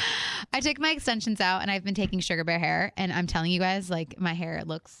good. I took my extensions out and I've been taking Sugar Bear hair, and I'm telling you guys, like my hair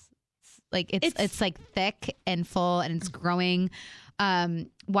looks like it's like thick and full and it's growing. Why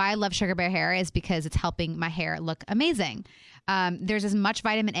I love Sugar Bear hair is because it's helping my hair look amazing. There's as much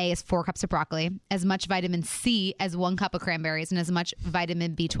vitamin A as 4 cups of broccoli, as much vitamin C as 1 cup of cranberries, and as much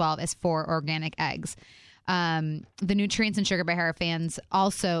vitamin B12 as 4 organic eggs. The nutrients in Sugar Bear hair fans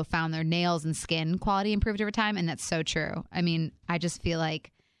also found their nails and skin quality improved over time, and that's so true. I mean, I just feel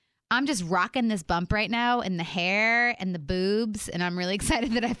like I'm just rocking this bump right now in the hair and the boobs, and I'm really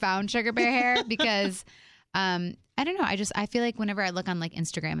excited that I found Sugar Bear hair because I don't know. I feel like whenever I look on like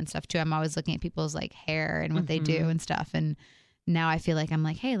Instagram and stuff too, I'm always looking at people's like hair and what they do and stuff. And now I feel like I'm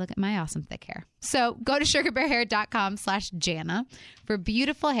like, hey, look at my awesome thick hair. So go to sugarbearhair.com/Jana for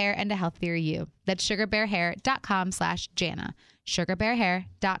beautiful hair and a healthier you. That's sugarbearhair.com/Jana.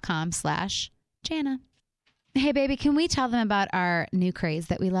 Sugarbearhair.com/Jana. Hey, baby, can we tell them about our new craze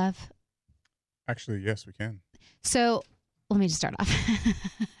that we love? Actually, yes, we can. So let me just start off.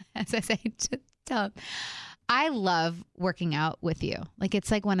 As I say, to tell them, I love working out with you. Like,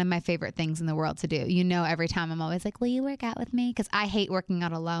 it's like one of my favorite things in the world to do. You know, every time I'm always like, will you work out with me? Because I hate working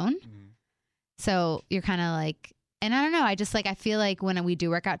out alone. So you're kind of like, and I don't know. I just like, I feel like when we do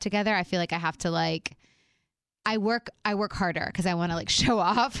work out together, I feel like I have to like, I work harder because I want to like show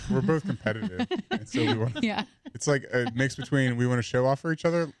off. We're both competitive. And so we want, Yeah. it's like a mix between we want to show off for each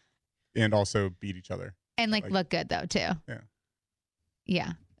other and also beat each other. And like look good though too. Yeah.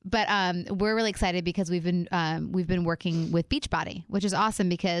 Yeah. But we're really excited because we've been working with Beachbody, which is awesome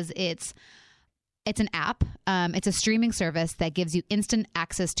because it's an app. It's a streaming service that gives you instant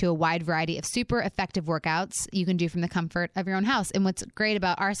access to a wide variety of super effective workouts you can do from the comfort of your own house. And what's great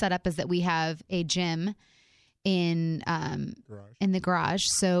about our setup is that we have a gym in the garage.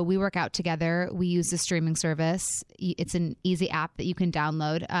 So we work out together. We use the streaming service. It's an easy app that you can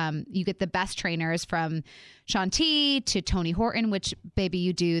download. You get the best trainers from Shaun T to Tony Horton, which baby,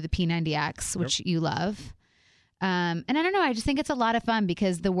 you do the P90X, which you love. And I don't know, I just think it's a lot of fun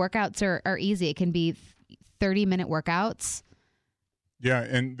because the workouts are easy. It can be 30-minute workouts. Yeah.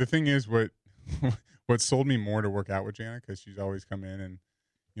 And the thing is what sold me more to work out with Jana, because she's always come in and,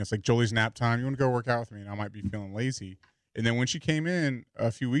 you know, it's like, Jolie's nap time. You want to go work out with me? And I might be feeling lazy. And then when she came in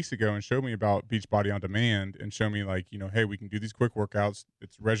a few weeks ago and showed me about Beachbody On Demand and showed me like, you know, hey, we can do these quick workouts.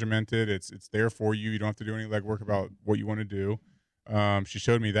 It's regimented. It's there for you. You don't have to do any leg work about what you want to do. She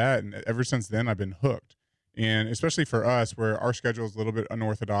showed me that. And ever since then, I've been hooked. And especially for us, where our schedule is a little bit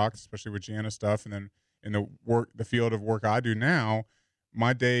unorthodox, especially with Jana stuff. And then in the field of work I do now,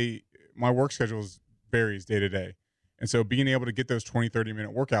 my work schedule varies day to day. And so being able to get those 20,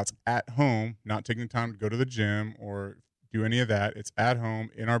 30-minute workouts at home, not taking the time to go to the gym or do any of that. It's at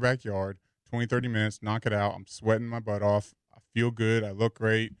home in our backyard, 20, 30 minutes, knock it out. I'm sweating my butt off. I feel good. I look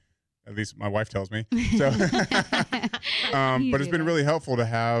great. At least my wife tells me. So, but it's been really helpful to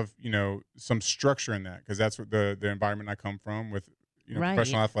have, you know, some structure in that, because that's what the environment I come from with, you know,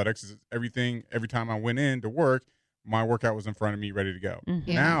 professional athletics is everything. Every time I went in to work, my workout was in front of me, ready to go.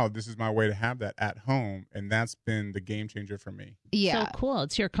 Mm-hmm. Now this is my way to have that at home, and that's been the game changer for me. Yeah. So cool.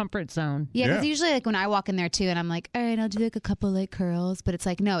 It's your comfort zone. Yeah, because usually like when I walk in there too and I'm like, all right, I'll do like a couple like curls. But it's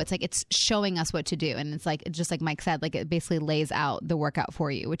like, no, it's like it's showing us what to do. And it's like, just like Mike said, like it basically lays out the workout for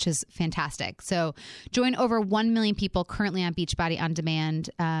you, which is fantastic. So join over 1 million people currently on Beachbody On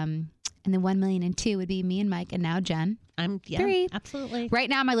Demand. And then 1,000,002 would be me and Mike, and now Jen. I'm 3. Absolutely. Right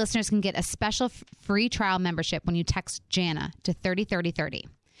now, my listeners can get a special free trial membership when you text Jana to 303030.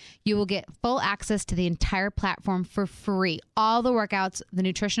 You will get full access to the entire platform for free. All the workouts, the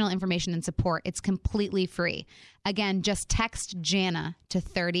nutritional information and support, it's completely free. Again, just text Jana to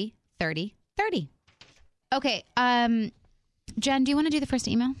 303030. Okay, Jen, do you want to do the first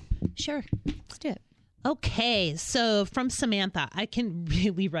email? Sure. Let's do it. Okay, so from Samantha, I can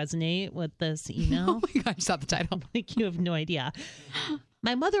really resonate with this email. Oh my God, I saw the title. Like, you have no idea.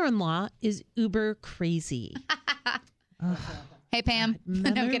 My mother-in-law is uber crazy. Hey, Pam. No,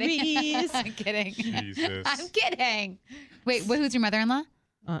 I'm kidding. Memories. I'm kidding. Jesus. I'm kidding. Wait, who's your mother-in-law?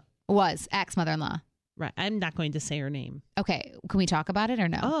 Was ex-mother-in-law. Right. I'm not going to say her name. Okay. Can we talk about it or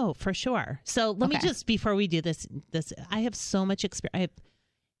no? Oh, for sure. So let me Okay. just, before we do this, I have so much experience. I have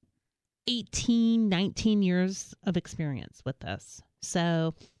 18, 19 years of experience with this.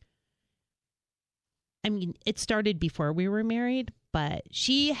 So, I mean, it started before we were married, but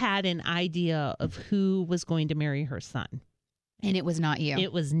she had an idea of who was going to marry her son. And it was not you.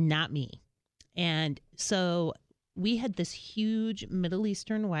 It was not me. And so we had this huge Middle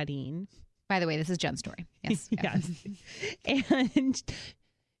Eastern wedding. By the way, this is Jen's story. Yes. Yes. And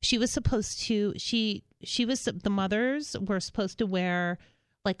she was supposed to, the mothers were supposed to wear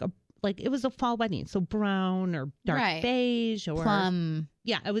like it was a fall wedding. So brown or dark Right. beige or Plum.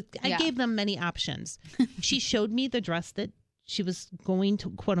 Yeah. I gave them many options. She showed me the dress that she was going to,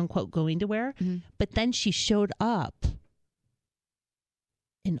 quote unquote, going to wear. Mm-hmm. But then she showed up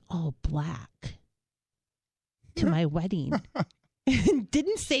in all black to my wedding and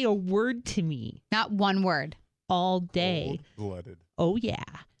didn't say a word to me Not one word. all day. Cold-blooded. Oh yeah.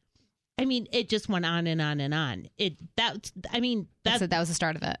 I mean, it just went on and on and on. That was the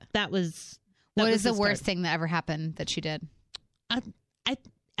start of it. That was What was is the worst start. thing that ever happened that she did?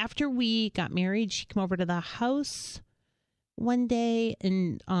 After we got married, she came over to the house one day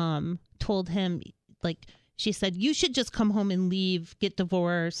and told him, like, she said, "You should just come home and leave, get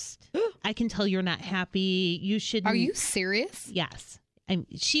divorced. I can tell you're not happy. You should." Are you serious? Yes.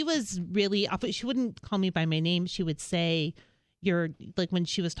 She was really awful. She wouldn't call me by my name. She would say, "You're," like when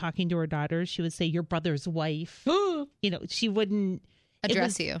she was talking to her daughters, she would say, "Your brother's wife." She wouldn't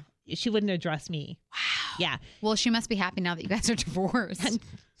Address you. She wouldn't address me. Wow. Yeah. Well, she must be happy now that you guys are divorced.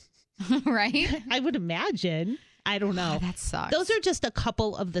 Right? I would imagine. I don't know. That sucks. Those are just a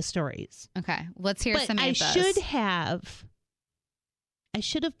couple of the stories. Okay. Let's hear But some I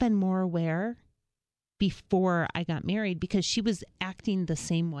should have been more aware before I got married because she was acting the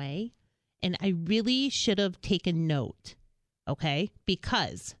same way. And I really should have taken note. Okay?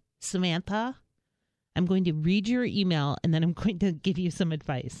 Because Samantha, I'm going to read your email and then I'm going to give you some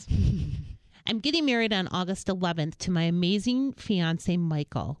advice. I'm getting married on August 11th to my amazing fiance,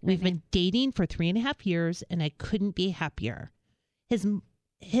 Michael. We've been dating for 3.5 years and I couldn't be happier.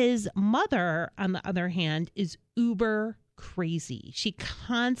 His mother, on the other hand, is uber crazy. She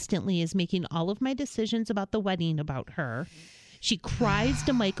constantly is making all of my decisions about the wedding about her. She cries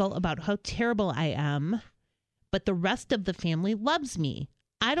to Michael about how terrible I am, but the rest of the family loves me.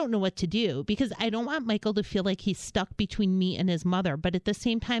 I don't know what to do because I don't want Michael to feel like he's stuck between me and his mother. But at the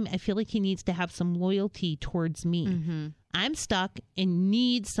same time, I feel like he needs to have some loyalty towards me. Mm-hmm. I'm stuck and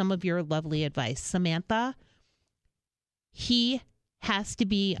need some of your lovely advice. Samantha, he has to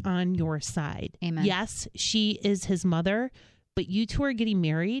be on your side. Amen. Yes, she is his mother, but you two are getting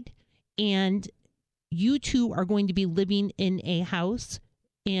married and you two are going to be living in a house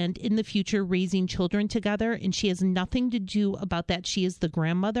and in the future raising children together, and she has nothing to do about that. She is the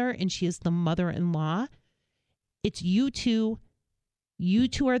grandmother and she is the mother-in-law. It's you two. You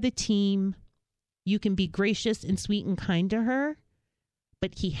two are the team. You can be gracious and sweet and kind to her,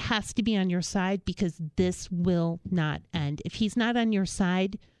 but he has to be on your side because this will not end. If he's not on your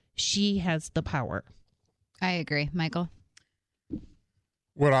side, she has the power. I agree, Michael.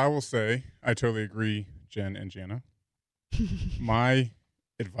 What I will say, I totally agree, Jen and Jana. My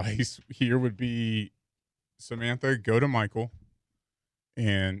advice here would be, Samantha, go to Michael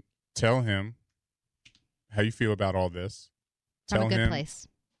and tell him how you feel about all this. From a good place.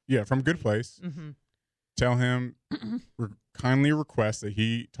 Yeah, from a good place. Mm-hmm. Tell him, kindly request that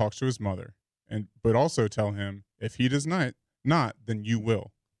he talks to his mother, but also tell him if he does not, then you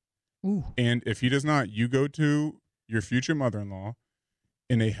will. Ooh. And if he does not, you go to your future mother-in-law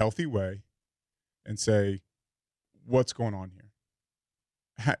in a healthy way and say, what's going on here?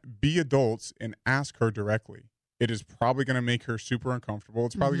 Be adults and ask her directly. It is probably going to make her super uncomfortable.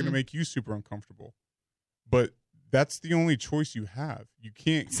 It's probably going to make you super uncomfortable. But that's the only choice you have. You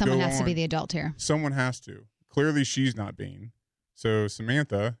can't. Someone has to be the adult here. Someone has to. Clearly, she's not being. So,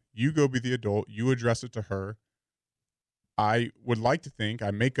 Samantha, you go be the adult. You address it to her. I would like to think,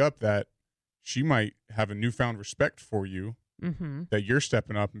 I make up that she might have a newfound respect for you, that you're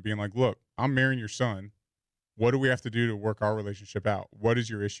stepping up and being like, look, I'm marrying your son. What do we have to do to work our relationship out? What is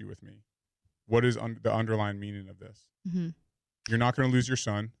your issue with me? What is the underlying meaning of this? Mm-hmm. You're not going to lose your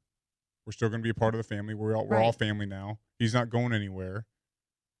son. We're still going to be a part of the family. We're all family now. He's not going anywhere.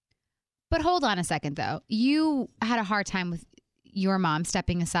 But hold on a second, though. You had a hard time with your mom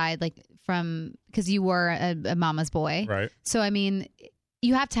stepping aside, because you were a mama's boy. Right. So, I mean,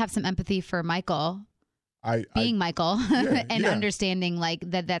 you have to have some empathy for Michael, Michael, and understanding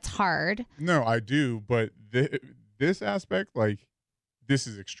that's hard. No, I do. But this aspect, this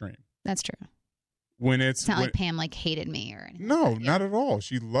is extreme. That's true. When It's not like Pam like hated me or anything. no, like that. not at all.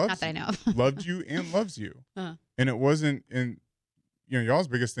 She loves Not that I you, know of. loved you and loves you. Uh-huh. And it wasn't y'all's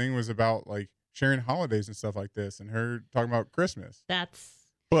biggest thing was about like sharing holidays and stuff like this, and her talking about Christmas.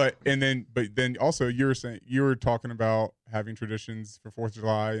 But then also you were talking about having traditions for 4th of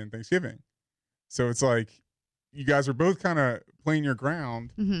July and Thanksgiving. So it's like you guys are both kind of playing your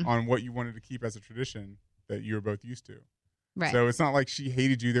ground Mhm. on what you wanted to keep as a tradition that you were both used to. Right. So it's not like she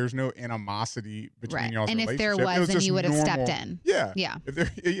hated you. There's no animosity between Right. y'all's And if relationship. there It was, then just you would have normal. stepped in. Yeah. Yeah.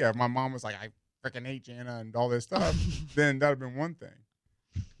 If my mom was like, I freaking hate Jana and all this stuff, then that would have been one thing.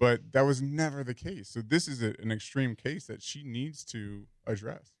 But that was never the case. So this is an extreme case that she needs to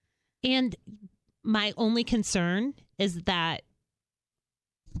address. And my only concern is that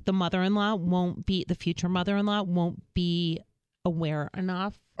the future mother-in-law won't be aware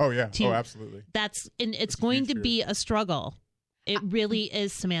enough. Oh, yeah. To- absolutely. And it's The going to future. be a struggle. It really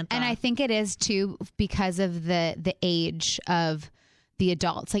is, Samantha. And I think it is too because of the age of the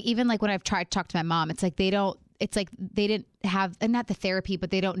adults. Like even like when I've tried to talk to my mom, it's like they didn't have, and not the therapy, but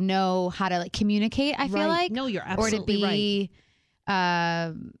they don't know how to like communicate. I feel Right. like, No, you're or to absolutely right. be,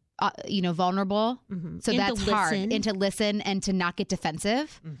 vulnerable. Mhm. So And that's to hard, listen. and to listen and to not get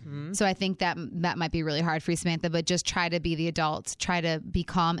defensive. Mhm. So I think that might be really hard for you, Samantha. But just try to be the adult, try to be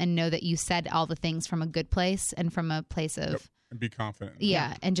calm, and know that you said all the things from a good place and from a place of. Yep. And be confident.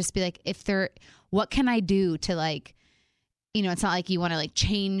 Yeah, and just be like, what can I do to like, it's not like you want to like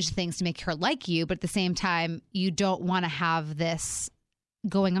change things to make her like you, but at the same time, you don't want to have this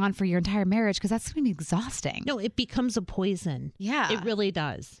going on for your entire marriage because that's going to be exhausting. No, it becomes a poison. Yeah. It really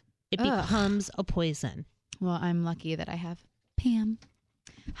does. It Ugh. becomes a poison. Well, I'm lucky that I have Pam.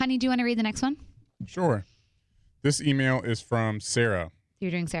 Honey, do you want to read the next one? Sure. This email is from Sarah.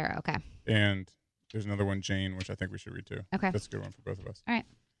 You're doing Sarah. Okay. And there's another one, Jane, which I think we should read too. Okay. That's a good one for both of us. All right.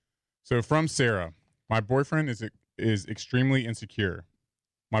 So from Sarah, my boyfriend is extremely insecure.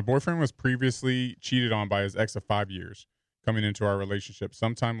 My boyfriend was previously cheated on by his ex of 5 years. Coming into our relationship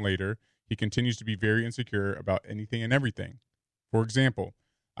sometime later, he continues to be very insecure about anything and everything. For example,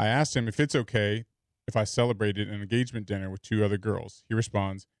 I asked him if it's okay if I celebrated an engagement dinner with 2 other girls. He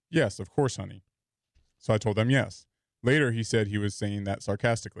responds, "Yes, of course, honey." So I told him yes. Later, he said he was saying that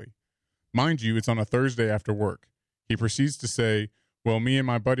sarcastically. Mind you, it's on a Thursday after work. He proceeds to say, "Well, me and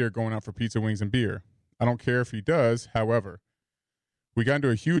my buddy are going out for pizza, wings, and beer." I don't care if he does, however. We got into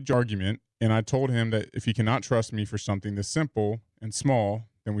a huge argument, and I told him that if he cannot trust me for something this simple and small,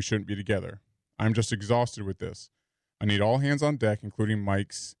 then we shouldn't be together. I'm just exhausted with this. I need all hands on deck, including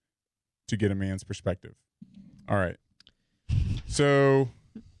Mike's, to get a man's perspective. All right. So,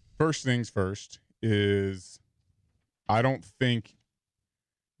 first things first is I don't think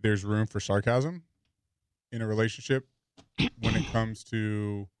there's room for sarcasm in a relationship when it comes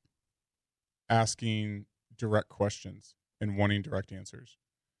to asking direct questions and wanting direct answers.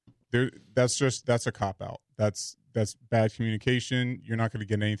 That's a cop out. That's bad communication. You're not going to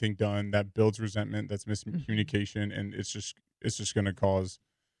get anything done. That builds resentment. That's miscommunication, and it's just going to cause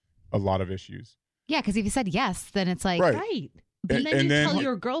a lot of issues. Yeah, because if you said yes, then it's like, Right. Right. And- And then and you then- tell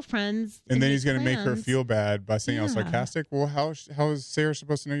your girlfriends. And then make he's going to make her plans. feel bad by saying I was Yeah. sarcastic. Well, how is Sarah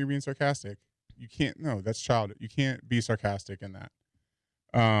supposed to know you're being sarcastic? You can't. No, that's child. You can't be sarcastic in that.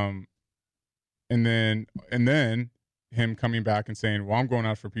 And then him coming back and saying, "Well, I'm going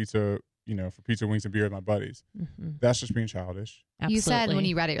out for pizza, for pizza, wings, and beer with my buddies." Mhm. That's just being childish. you said when Absolutely.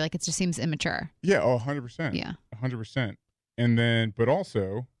 you read it, you're like, it just seems immature. Yeah. Oh, 100%. Yeah. 100%. And then, but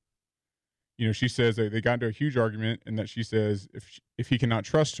also, she says that they got into a huge argument, and that she says if he cannot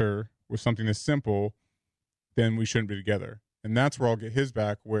trust her with something this simple, then we shouldn't be together. And that's where I'll get his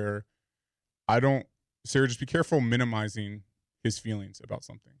back. Where Sarah, just be careful minimizing his feelings about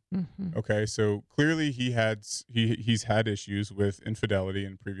something. Mhm. Okay, so clearly he's had issues with infidelity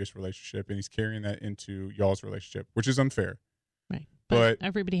in a previous relationship, and he's carrying that into y'all's relationship, which is unfair. Right. But-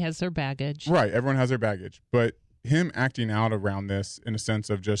 everybody has their baggage. Right, everyone has their baggage, but him acting out around this in a sense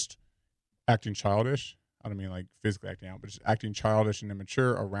of just acting childish. I don't mean like physically acting out, but just acting childish and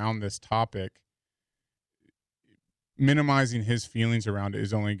immature around this topic. Minimizing his feelings around it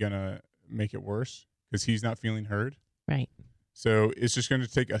is only going to make it worse because he's not feeling heard. Right. So it's just going to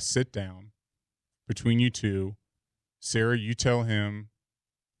take a sit down between you two. Sarah, you tell him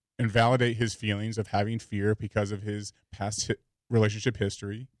and validate his feelings of having fear because of his past relationship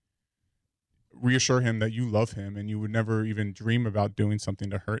history. Reassure him that you love him and you would never even dream about doing something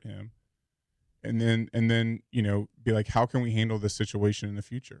to hurt him. And then, be like, how can we handle this situation in the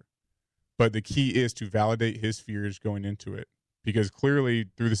future? But the key is to validate his fears going into it, because clearly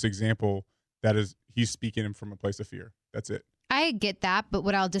through this example, he's speaking from a place of fear. That's it. I I get that, but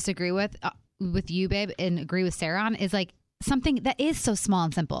what I'll disagree with you, babe, and agree with Sarah on is like something that is so small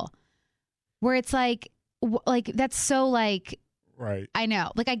and simple, where it's like that's so like. Right. I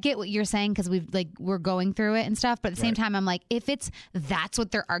know. Like, I get what you're saying because we're going through it and stuff. But at the same time, I'm like, if that's what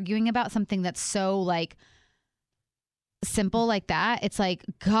they're arguing about, something that's so like simple like that, it's like,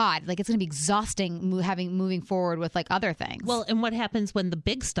 God, like it's going to be exhausting moving forward with like other things. Well, and what happens when the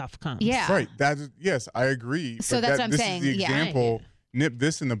big stuff comes? Yeah. Right. Yes, I agree. So But that's what I'm saying. This is the Yeah. example. Nip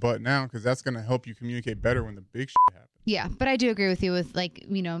this in the butt now because that's going to help you communicate better when the big shit happens. Yeah. But I do agree with you with like,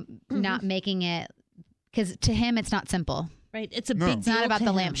 not making it, because to him, it's not simple. Right. It's a No. big It's not deal about to the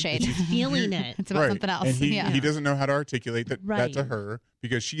him. lampshade. He's feeling it. It's about something else. And he doesn't know how to articulate that Right. to her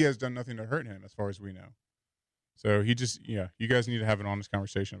because she has done nothing to hurt him as far as we know. So you guys need to have an honest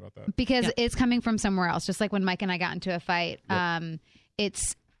conversation about that. Because it's coming from somewhere else. Just like when Mike and I got into a fight, we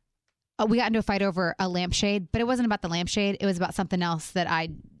got into a fight over a lampshade, but it wasn't about the lampshade. It was about something else that I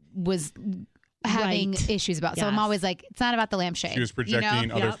was having issues about. So I'm Yes. always like, it's not about the lampshade. She was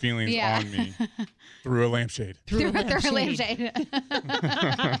projecting other feelings on me through a lampshade. Through a lampshade.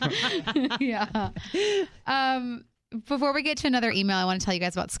 Yeah. Before we get to another email, I want to tell you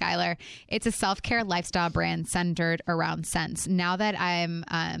guys about Skylar. It's a self-care lifestyle brand centered around scents. Now that I'm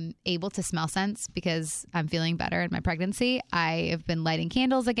able to smell scents because I'm feeling better in my pregnancy, I have been lighting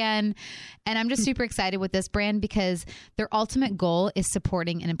candles again. And I'm just super excited with this brand because their ultimate goal is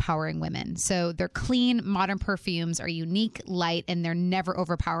supporting and empowering women. So their clean, modern perfumes are unique, light, and they're never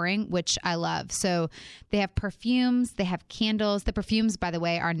overpowering, which I love. So they have perfumes, they have candles. The perfumes, by the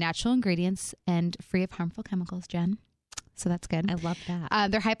way, are natural ingredients and free of harmful chemicals, Jen. So that's good. I love that.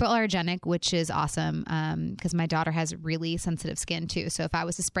 They're hypoallergenic, which is awesome because my daughter has really sensitive skin too. So if I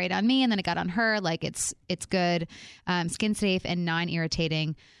was to spray it on me and then it got on her, like it's good, skin safe and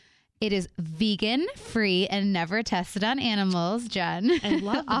non-irritating. It is vegan, free, and never tested on animals, Jen. I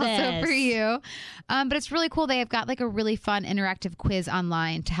love also this. for you. But it's really cool. They have got like a really fun interactive quiz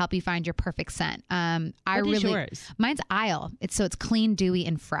online to help you find your perfect scent. What is yours? Mine's Isle. It's clean, dewy,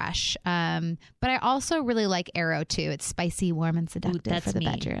 and fresh. But I also really like Arrow too. It's spicy, warm, and seductive that's for the me.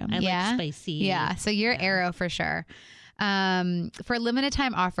 bedroom. I like spicy. Yeah. So you're Arrow for sure. For a limited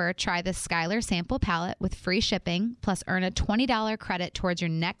time offer, try the Skylar sample palette with free shipping, plus earn a $20 credit towards your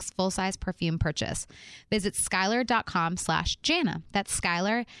next full-size perfume purchase. Visit skylar.com/Jana. That's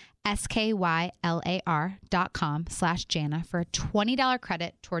Skylar, SKYLAR.com/Jana for a $20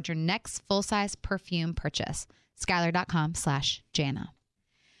 credit towards your next full-size perfume purchase. Skylar.com/Jana.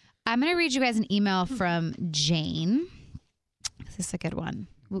 I'm going to read you guys an email from Jane. This is a good one.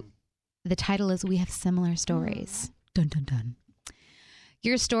 The title is We Have Similar Stories. Dun, dun, dun.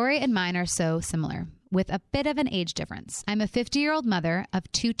 Your story and mine are so similar, with a bit of an age difference. I'm a 50-year-old mother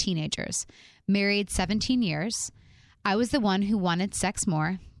of 2 teenagers, married 17 years. I was the one who wanted sex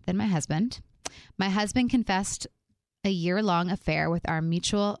more than my husband. My husband confessed a year-long affair with our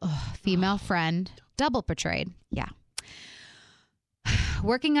mutual female friend, double portrayed. Yeah.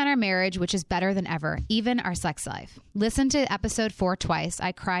 Working on our marriage, which is better than ever, even our sex life. Listen to episode 4 twice.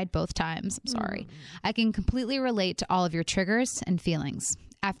 I cried both times. I'm sorry. I can completely relate to all of your triggers and feelings.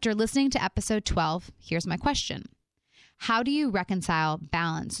 After listening to episode 12, here's my question. How do you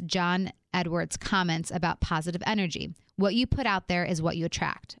balance John Edwards' comments about positive energy? What you put out there is what you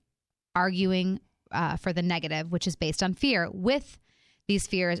attract. Arguing for the negative, which is based on fear, with these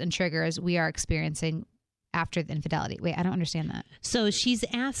fears and triggers we are experiencing after the infidelity. Wait, I don't understand that. So she's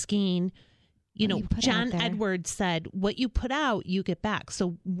asking, John Edwards said, what you put out, you get back.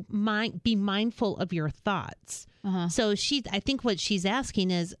 So be mindful of your thoughts. Uh-huh. So I think what she's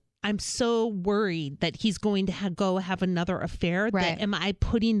asking is, I'm so worried that he's going to go have another affair. Right. That am I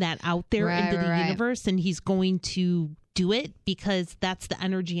putting that out there into the universe and he's going to do it because that's the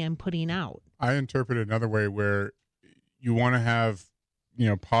energy I'm putting out? I interpret it another way where you want to have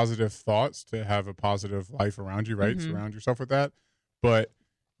positive thoughts to have a positive life around you, right? Mm-hmm. Surround yourself with that. But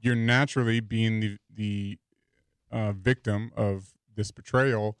you're naturally being the victim of this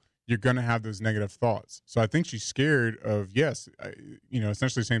betrayal. You're going to have those negative thoughts. So I think she's scared of,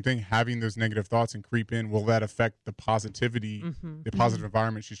 essentially the same thing, having those negative thoughts and creep in. Will that affect the positivity, the positive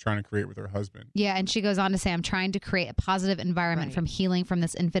environment she's trying to create with her husband? Yeah, and she goes on to say, I'm trying to create a positive environment from healing from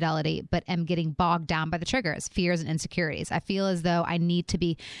this infidelity, but am getting bogged down by the triggers, fears, and insecurities. I feel as though I need to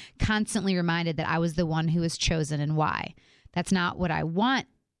be constantly reminded that I was the one who was chosen and why. That's not what I want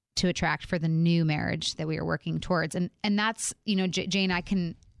to attract for the new marriage that we are working towards. And that's, Jane, I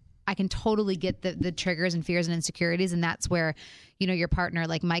can totally get the triggers and fears and insecurities. And that's where, your partner,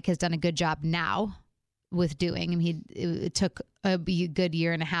 like Mike, has done a good job now with doing. I mean, it took a good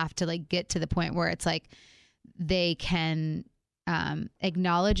year and a half to like get to the point where it's like they can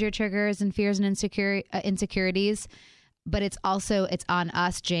acknowledge your triggers and fears and insecurities, but it's on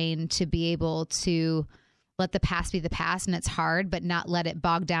us, Jane, to be able to let the past be the past, and it's hard, but not let it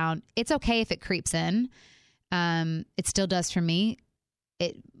bog down. It's okay if it creeps in. It still does for me.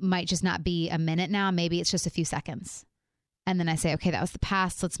 It might just not be a minute now. Maybe it's just a few seconds. And then I say, okay, that was the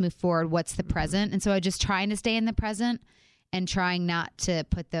past. Let's move forward. What's the present? And so I just trying to stay in the present and trying not to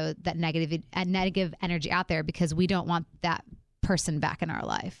put that negative energy out there, because we don't want that person back in our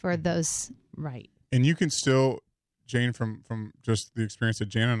life or those. Right. And you can still, Jane, from just the experience that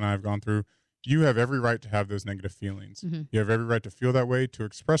Jana and I have gone through, you have every right to have those negative feelings. Mm-hmm. You have every right to feel that way, to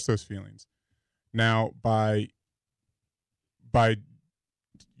express those feelings. Now, by how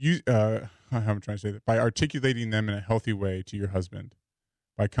am I trying to say that? By articulating them in a healthy way to your husband,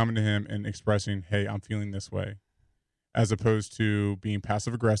 by coming to him and expressing, hey, I'm feeling this way, as opposed to being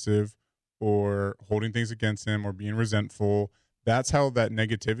passive aggressive or holding things against him or being resentful. That's how that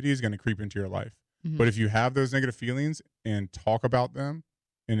negativity is going to creep into your life. Mm-hmm. But if you have those negative feelings and talk about them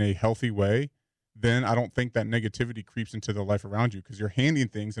in a healthy way, then I don't think that negativity creeps into the life around you, because you're handling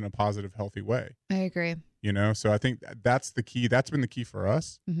things in a positive, healthy way. I agree. So I think that's the key. That's been the key for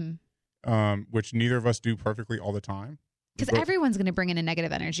us, which neither of us do perfectly all the time. Because everyone's going to bring in a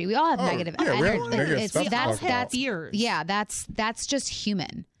negative energy. We all have negative yeah, we energy. have negative stuff to talk about. That's fears. Yeah, that's just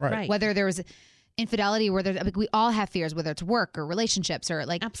human. Right. Whether there was infidelity, we all have fears, whether it's work or relationships or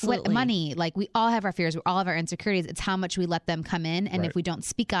money. Like, we all have our fears, we all have our insecurities. It's how much we let them come in, and if we don't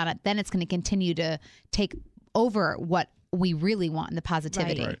speak on it, then it's going to continue to take over what we really want in the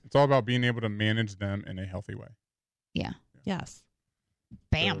positivity. Right. It's all about being able to manage them in a healthy way. Yeah. Yes.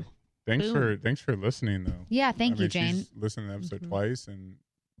 Bam. So, thanks for listening, though. Yeah, thank you, Jane. She's listened to the episode twice and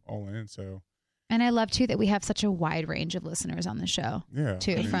all in. So. And I love too that we have such a wide range of listeners on the show. Yeah.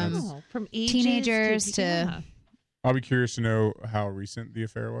 Too, from ages teenagers to. I'll be curious to know how recent the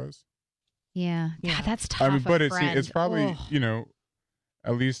affair was. Yeah. God, that's tough. I mean, but it's probably oh.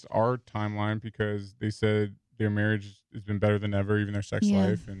 At least our timeline, because they said their marriage has been better than ever, even their sex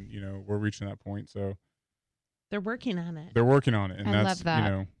life, and we're reaching that point. So they're working on it. And I love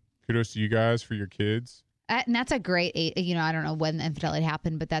that. Kudos to you guys for your kids. And that's a great, I don't know when the infidelity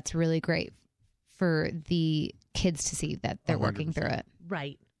happened, but that's really great for the kids to see that they're 100%. Working through it.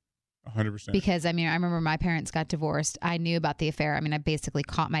 Right. 100%. Because, I remember my parents got divorced. I knew about the affair. I basically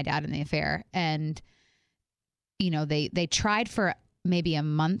caught my dad in the affair. And, they tried for maybe a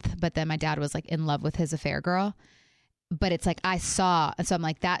month, but then my dad was like in love with his affair girl. But it's like I saw, so I'm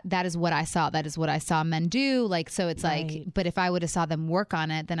like, that is what I saw. That is what I saw men do. Like, so it's like, but if I would have saw them work on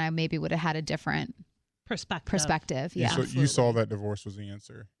it, then I maybe would have had a different perspective. Yeah. You saw that divorce was the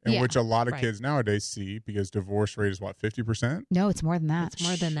answer, and which a lot of kids nowadays see, because divorce rate is 50%. No, it's more than that. It's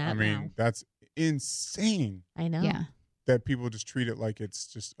more than that. That's insane. I know. Yeah. That people just treat it like it's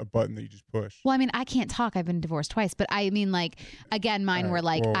just a button that you just push. Well, I can't talk. I've been divorced twice, but again, mine were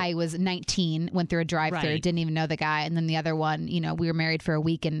like, I was 19, went through a drive-through, didn't even know the guy. And then the other one, we were married for a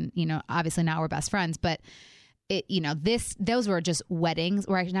week, and, obviously now we're best friends, but it, those were just weddings,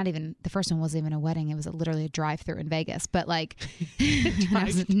 or not even, the first one wasn't even a wedding. It was literally a drive-through in Vegas, but I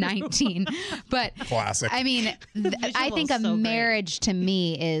was 19, but classic. I think a marriage to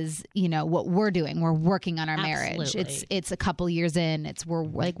me is, what we're doing. We're working on our marriage. It's a couple years in,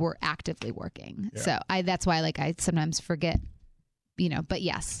 we're actively working. Yeah. So that's why I sometimes forget, but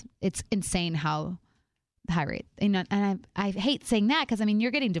yes, it's insane how high rate, and I hate saying that, because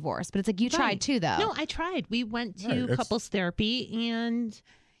you're getting divorced, but it's like you tried too, though. No, I tried. We went to couples therapy, and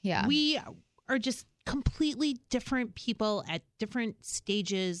we are just completely different people at different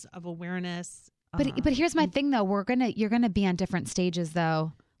stages of awareness. But here's my thing, though. You're gonna be on different stages,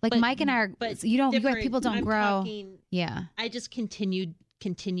 though. Like Mike and I are, but people don't grow. I just continued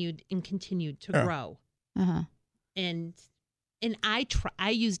to grow. And I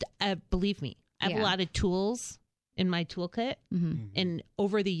used, believe me, I have a lot of tools in my toolkit. Mm-hmm. And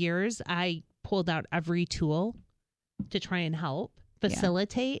over the years, I pulled out every tool to try and help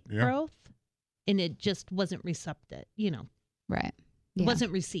facilitate growth. And it just wasn't receptive, Right. It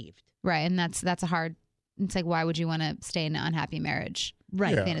wasn't received. Right. And that's a hard, it's like, why would you want to stay in an unhappy marriage?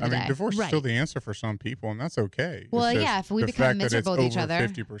 Right. At the end of the day. Divorce is still the answer for some people, and that's okay. Well, if we become miserable with each other.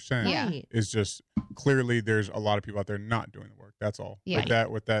 50% is just, clearly there's a lot of people out there not doing the work. That's all. Yeah.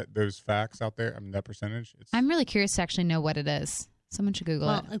 With those facts out there, that percentage. I'm really curious to actually know what it is. Someone should Google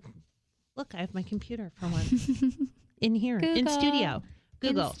it. Look, I have my computer for one in here, Google. in studio.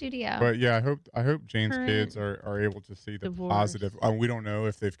 Google. In studio. But I hope Jane's kids are able to see the positive. We don't know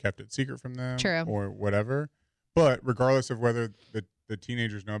if they've kept it secret from them or whatever. But regardless of whether the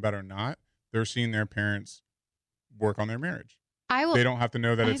teenagers know about it or not, they're seeing their parents work on their marriage. They don't have to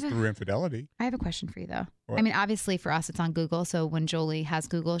know that I it's have a- through infidelity. I have a question for you though. What? I mean, obviously for us, it's on Google. So when Jolie has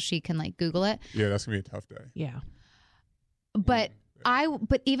Google, she can like Google it. Yeah, that's gonna be a tough day. Yeah. But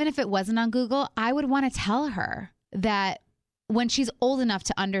but even if it wasn't on Google, I would want to tell her that when she's old enough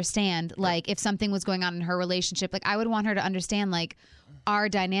to understand, like if something was going on in her relationship, like I would want her to understand like our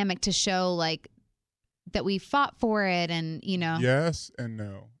dynamic to show like that we fought for it and, you know. Yes and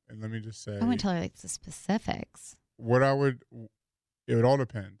no. And let me just say, I wouldn't tell her like the specifics. It would all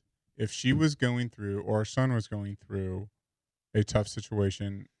depend. If she was going through, or our son was going through a tough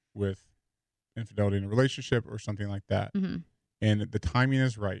situation with infidelity in a relationship or something like that, Mm-hmm. and the timing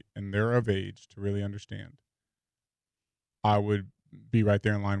is right and they're of age to really understand, I would be right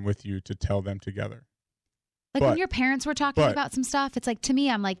there in line with you to tell them together. Like when your parents were talking but- about some stuff, it's like to me,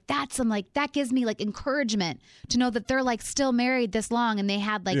 I'm like, that gives me like encouragement to know that they're like still married this long and they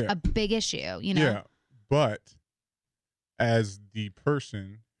had like Yeah. a big issue, you know? Yeah, but as the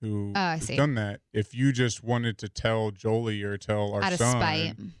person who I has see. done that, if you just wanted to tell Jolie or tell our Out of son,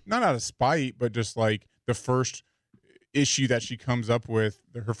 spite. not out of spite, but just like the first issue that she comes up with,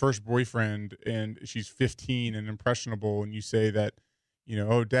 her first boyfriend, and she's 15 and impressionable, and you say that, you know,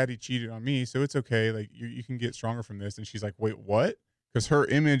 oh, daddy cheated on me, so it's okay, like you can get stronger from this, and she's like, wait, what? Because her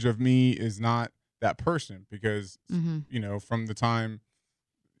image of me is not that person, because Mm-hmm. you know, from the time,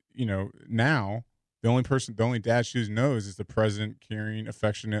 you know, now the only dad she knows is the present, caring,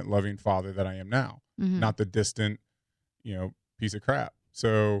 affectionate, loving father that I am now, Mm-hmm. not the distant, you know, piece of crap.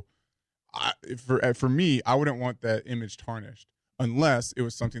 So for me, I wouldn't want that image tarnished unless it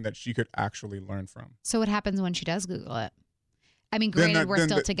was something that she could actually learn from. So what happens when she does Google it? I mean, Then granted, that- we're then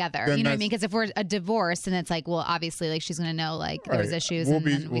still that- together. then You know what I that's- mean? Because if we're a divorce and it's like, well, obviously, like she's going to know like there was Right. issues We'll and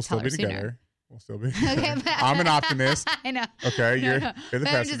then we we'll tell still her be sooner. together. We'll still be. Okay, but- I'm an optimist. I know. Okay, No, you're no. the But I'm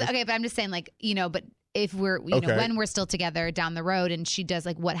just, pessimist. okay, but I'm just saying, like, you know, but if we're, you know, Okay. when we're still together down the road and she does,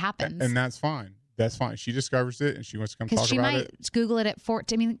 like, what happens? And that's fine. That's fine. She discovers it and she wants to come Because talk she about might it. Google it at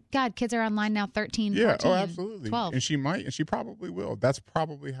 14. I mean, God, kids are online now 13, Yeah, 14, oh, absolutely. 12. And she might, and she probably will. That's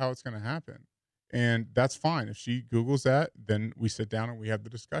probably how it's going to happen. And that's fine. If she Googles that, then we sit down and we have the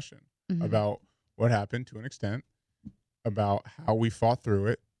discussion Mhm. about what happened to an extent, about how we fought through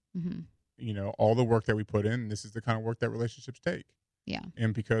it, Mhm. you know, all the work that we put in. This is the kind of work that relationships take. Yeah.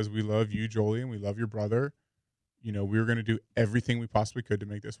 And because we love you, Jolie, and we love your brother, you know, we were going to do everything we possibly could to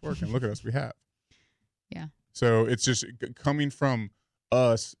make this work. And look at us, we have. Yeah. So it's just coming from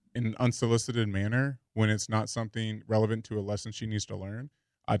us in an unsolicited manner when it's not something relevant to a lesson she needs to learn,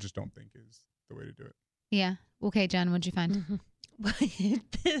 I just don't think is the way to do it. Yeah. Okay, Jen, what'd you find? This-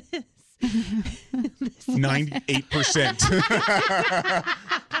 98%.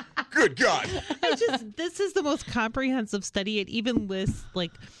 Good God. This is the most comprehensive study. It even lists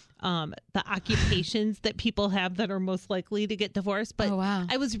like the occupations that people have that are most likely to get divorced. But Oh, wow.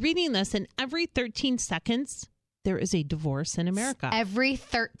 I was reading this, and every 13 seconds there is a divorce in America. Every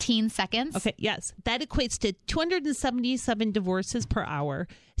 13 seconds? Okay, yes. That equates to 277 divorces per hour,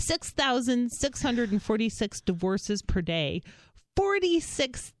 6,646 divorces per day,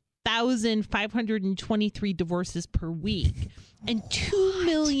 46,523 divorces per week, and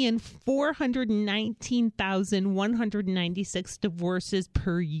 2,419,196 divorces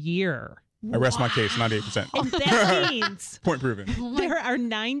per year. I rest my case, 98%. And that means Point proven. there are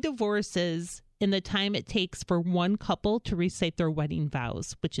 9 divorces in the time it takes for one couple to recite their wedding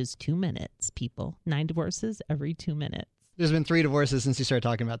vows, which is 2 minutes, people. 9 divorces every 2 minutes. There's been 3 divorces since you started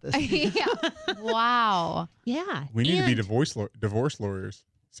talking about this. Yeah. Wow. Yeah. We need to be and- divorce lawyers.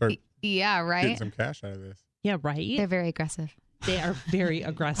 Start Yeah, getting right? some cash out of this. Yeah, right? They're very aggressive. They are very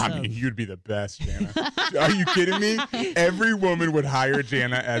aggressive. I mean, you'd be the best, Jana. Are you kidding me? Every woman would hire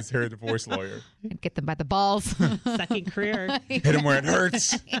Jana as her divorce lawyer. I'd get them by the balls. Second career. Hit him where it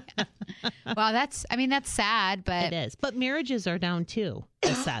hurts. Wow, that's sad, but It is. But marriages are down too,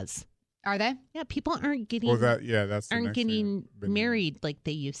 it says. are they? Yeah, people aren't getting Well, that's the aren't next thing getting I've been- married like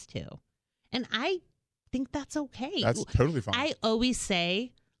they used to. And I think that's okay. That's totally fine. I always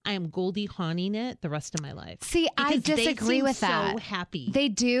say I am Goldie Hawning it the rest of my life. See, I Because they disagree seem with that. So happy. They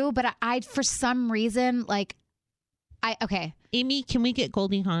do, but I for some reason, like, okay. Amy, can we get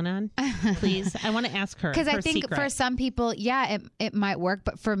Goldie Hawn on, please? I want to ask her. Because I her think secret. for some people, yeah, it might work,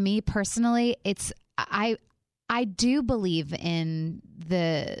 but for me personally, it's I do believe in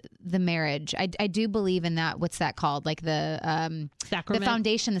the marriage. I do believe in that. What's that called? Like the Sacrament.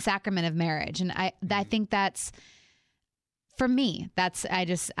 foundation, the sacrament of marriage, and I think that's. For me, that's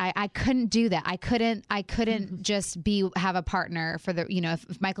I couldn't do that. I couldn't just have a partner for the, you know,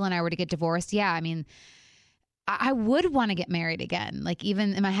 if Michael and I were to get divorced. Yeah, I mean, I would want to get married again. Like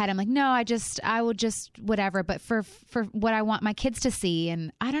even in my head, I'm like, no, I would just whatever. But for what I want my kids to see,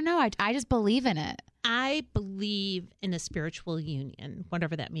 and I don't know, I just believe in it. I believe in a spiritual union,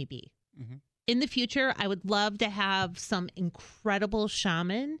 whatever that may be. Mm-hmm. In the future, I would love to have some incredible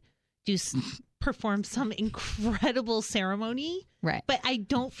shaman perform some incredible ceremony. Right. But I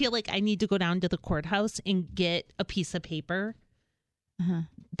don't feel like I need to go down to the courthouse and get a piece of paper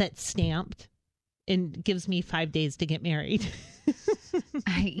that's stamped and gives me 5 days to get married.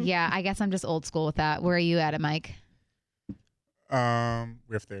 I guess I'm just old school with that. Where are you at it, Mike? We have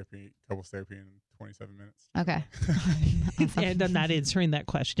couples therapy in 27 minutes. Okay. And I'm not answering that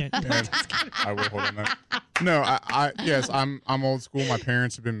question. And I will hold on that. No, yes, I'm old school. My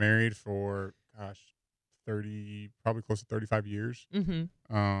parents have been married for 30, probably close to 35 years.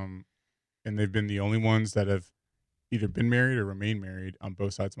 Mm-hmm. And they've been the only ones that have either been married or remained married on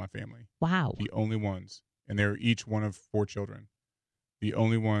both sides of my family. Wow. The only ones. And they're each one of 4 children. The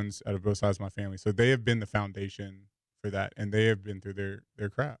only ones out of both sides of my family. So they have been the foundation for that. And they have been through their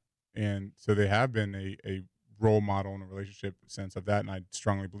crap. And so they have been a role model in a relationship sense of that. And I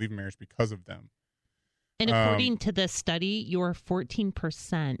strongly believe in marriage because of them. And according to this study, you're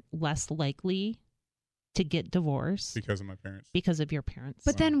 14% less likely to get divorced because of my parents. Because of your parents.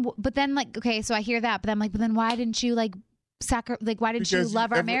 But then, like, okay, so I hear that, but I'm like, but then why didn't you why didn't you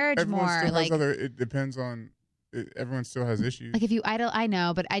love our marriage more? Like, it depends on. Everyone still has issues. Like if you I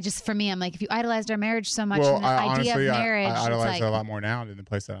know, but for me, I'm like, if you idolized our marriage so much, well, and the idea honestly, of marriage, I idolize it's it a lot more now than the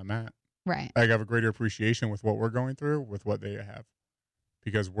place that I'm at. Right. I have a greater appreciation with what we're going through, with what they have,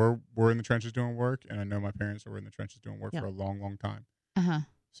 because we're in the trenches doing work, and I know my parents were in the trenches doing work for a long, long time.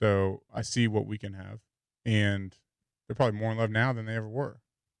 So I see what we can have, and they're probably more in love now than they ever were.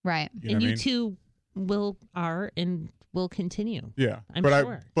 Right. You two are and will continue. Yeah, I'm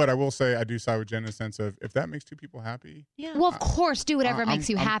sure. But I will say I do side with Jen in the sense of if that makes 2 people happy. Yeah. Well, of course, do whatever makes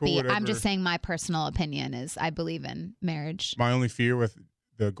you happy. Cool, I'm just saying my personal opinion is I believe in marriage. My only fear with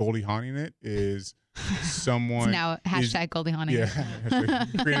the Goldie Hawn it is someone it's now hashtag Goldie Hawn. Yeah,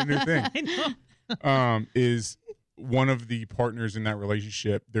 create a new thing. I know. Is one of the partners in that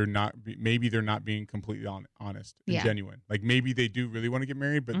relationship, they're not being completely honest and genuine. Like maybe they do really want to get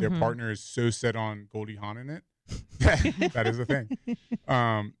married, but their partner is so set on Goldie Hawn in it. That is the thing.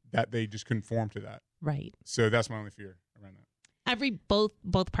 That they just conform to that. Right. So that's my only fear around that.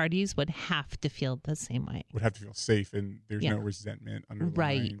 Both parties would have to feel the same way. Would have to feel safe, and there's no resentment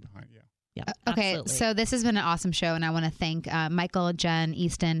underlying behind. Yeah. Yeah. Okay, absolutely. so this has been an awesome show, and I want to thank Michael, Jen,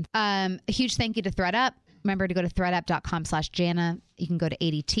 Easton. A huge thank you to ThreadUp. Remember to go to threadup.com/Jana. You can go to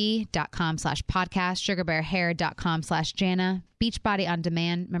ADT.com/podcast, sugarbearhair.com/Jana, Beachbody on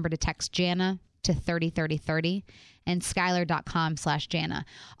Demand. Remember to text Jana to 303030 and Skylar.com/Jana.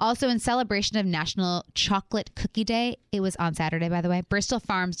 Also, in celebration of National Chocolate Cookie Day, it was on Saturday, by the way, Bristol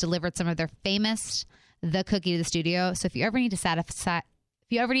Farms delivered some of their famous The Cookie to the studio. So if you ever need to satisfy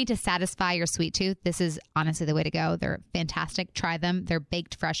your sweet tooth, this is honestly the way to go. They're fantastic. Try them. They're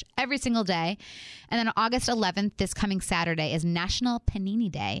baked fresh every single day. And then on August 11th, this coming Saturday, is National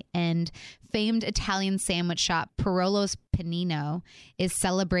Panini Day. And famed Italian sandwich shop Parolo's Panino is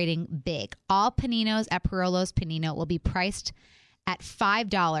celebrating big. All paninos at Parolo's Panino will be priced at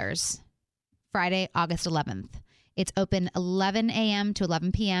 $5 Friday, August 11th. It's open 11 a.m. to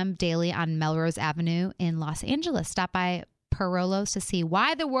 11 p.m. daily on Melrose Avenue in Los Angeles. Stop by Parolo's to see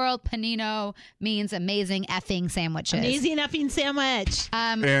why the world panino means amazing effing sandwiches. Amazing effing sandwich.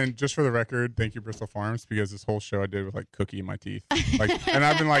 And just for the record, thank you Bristol Farms, because this whole show I did with like cookie in my teeth, and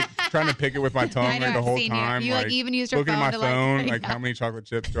I've been trying to pick it with my tongue the whole time. You even used your looking phone at my phone, yeah. how many chocolate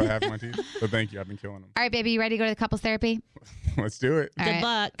chips do I have in my teeth? So thank you, I've been killing them. All right, baby, you ready to go to the couples therapy? Let's do it. All Good right.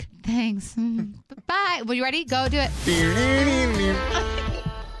 luck. Thanks. Bye. Well, you ready? Go do it.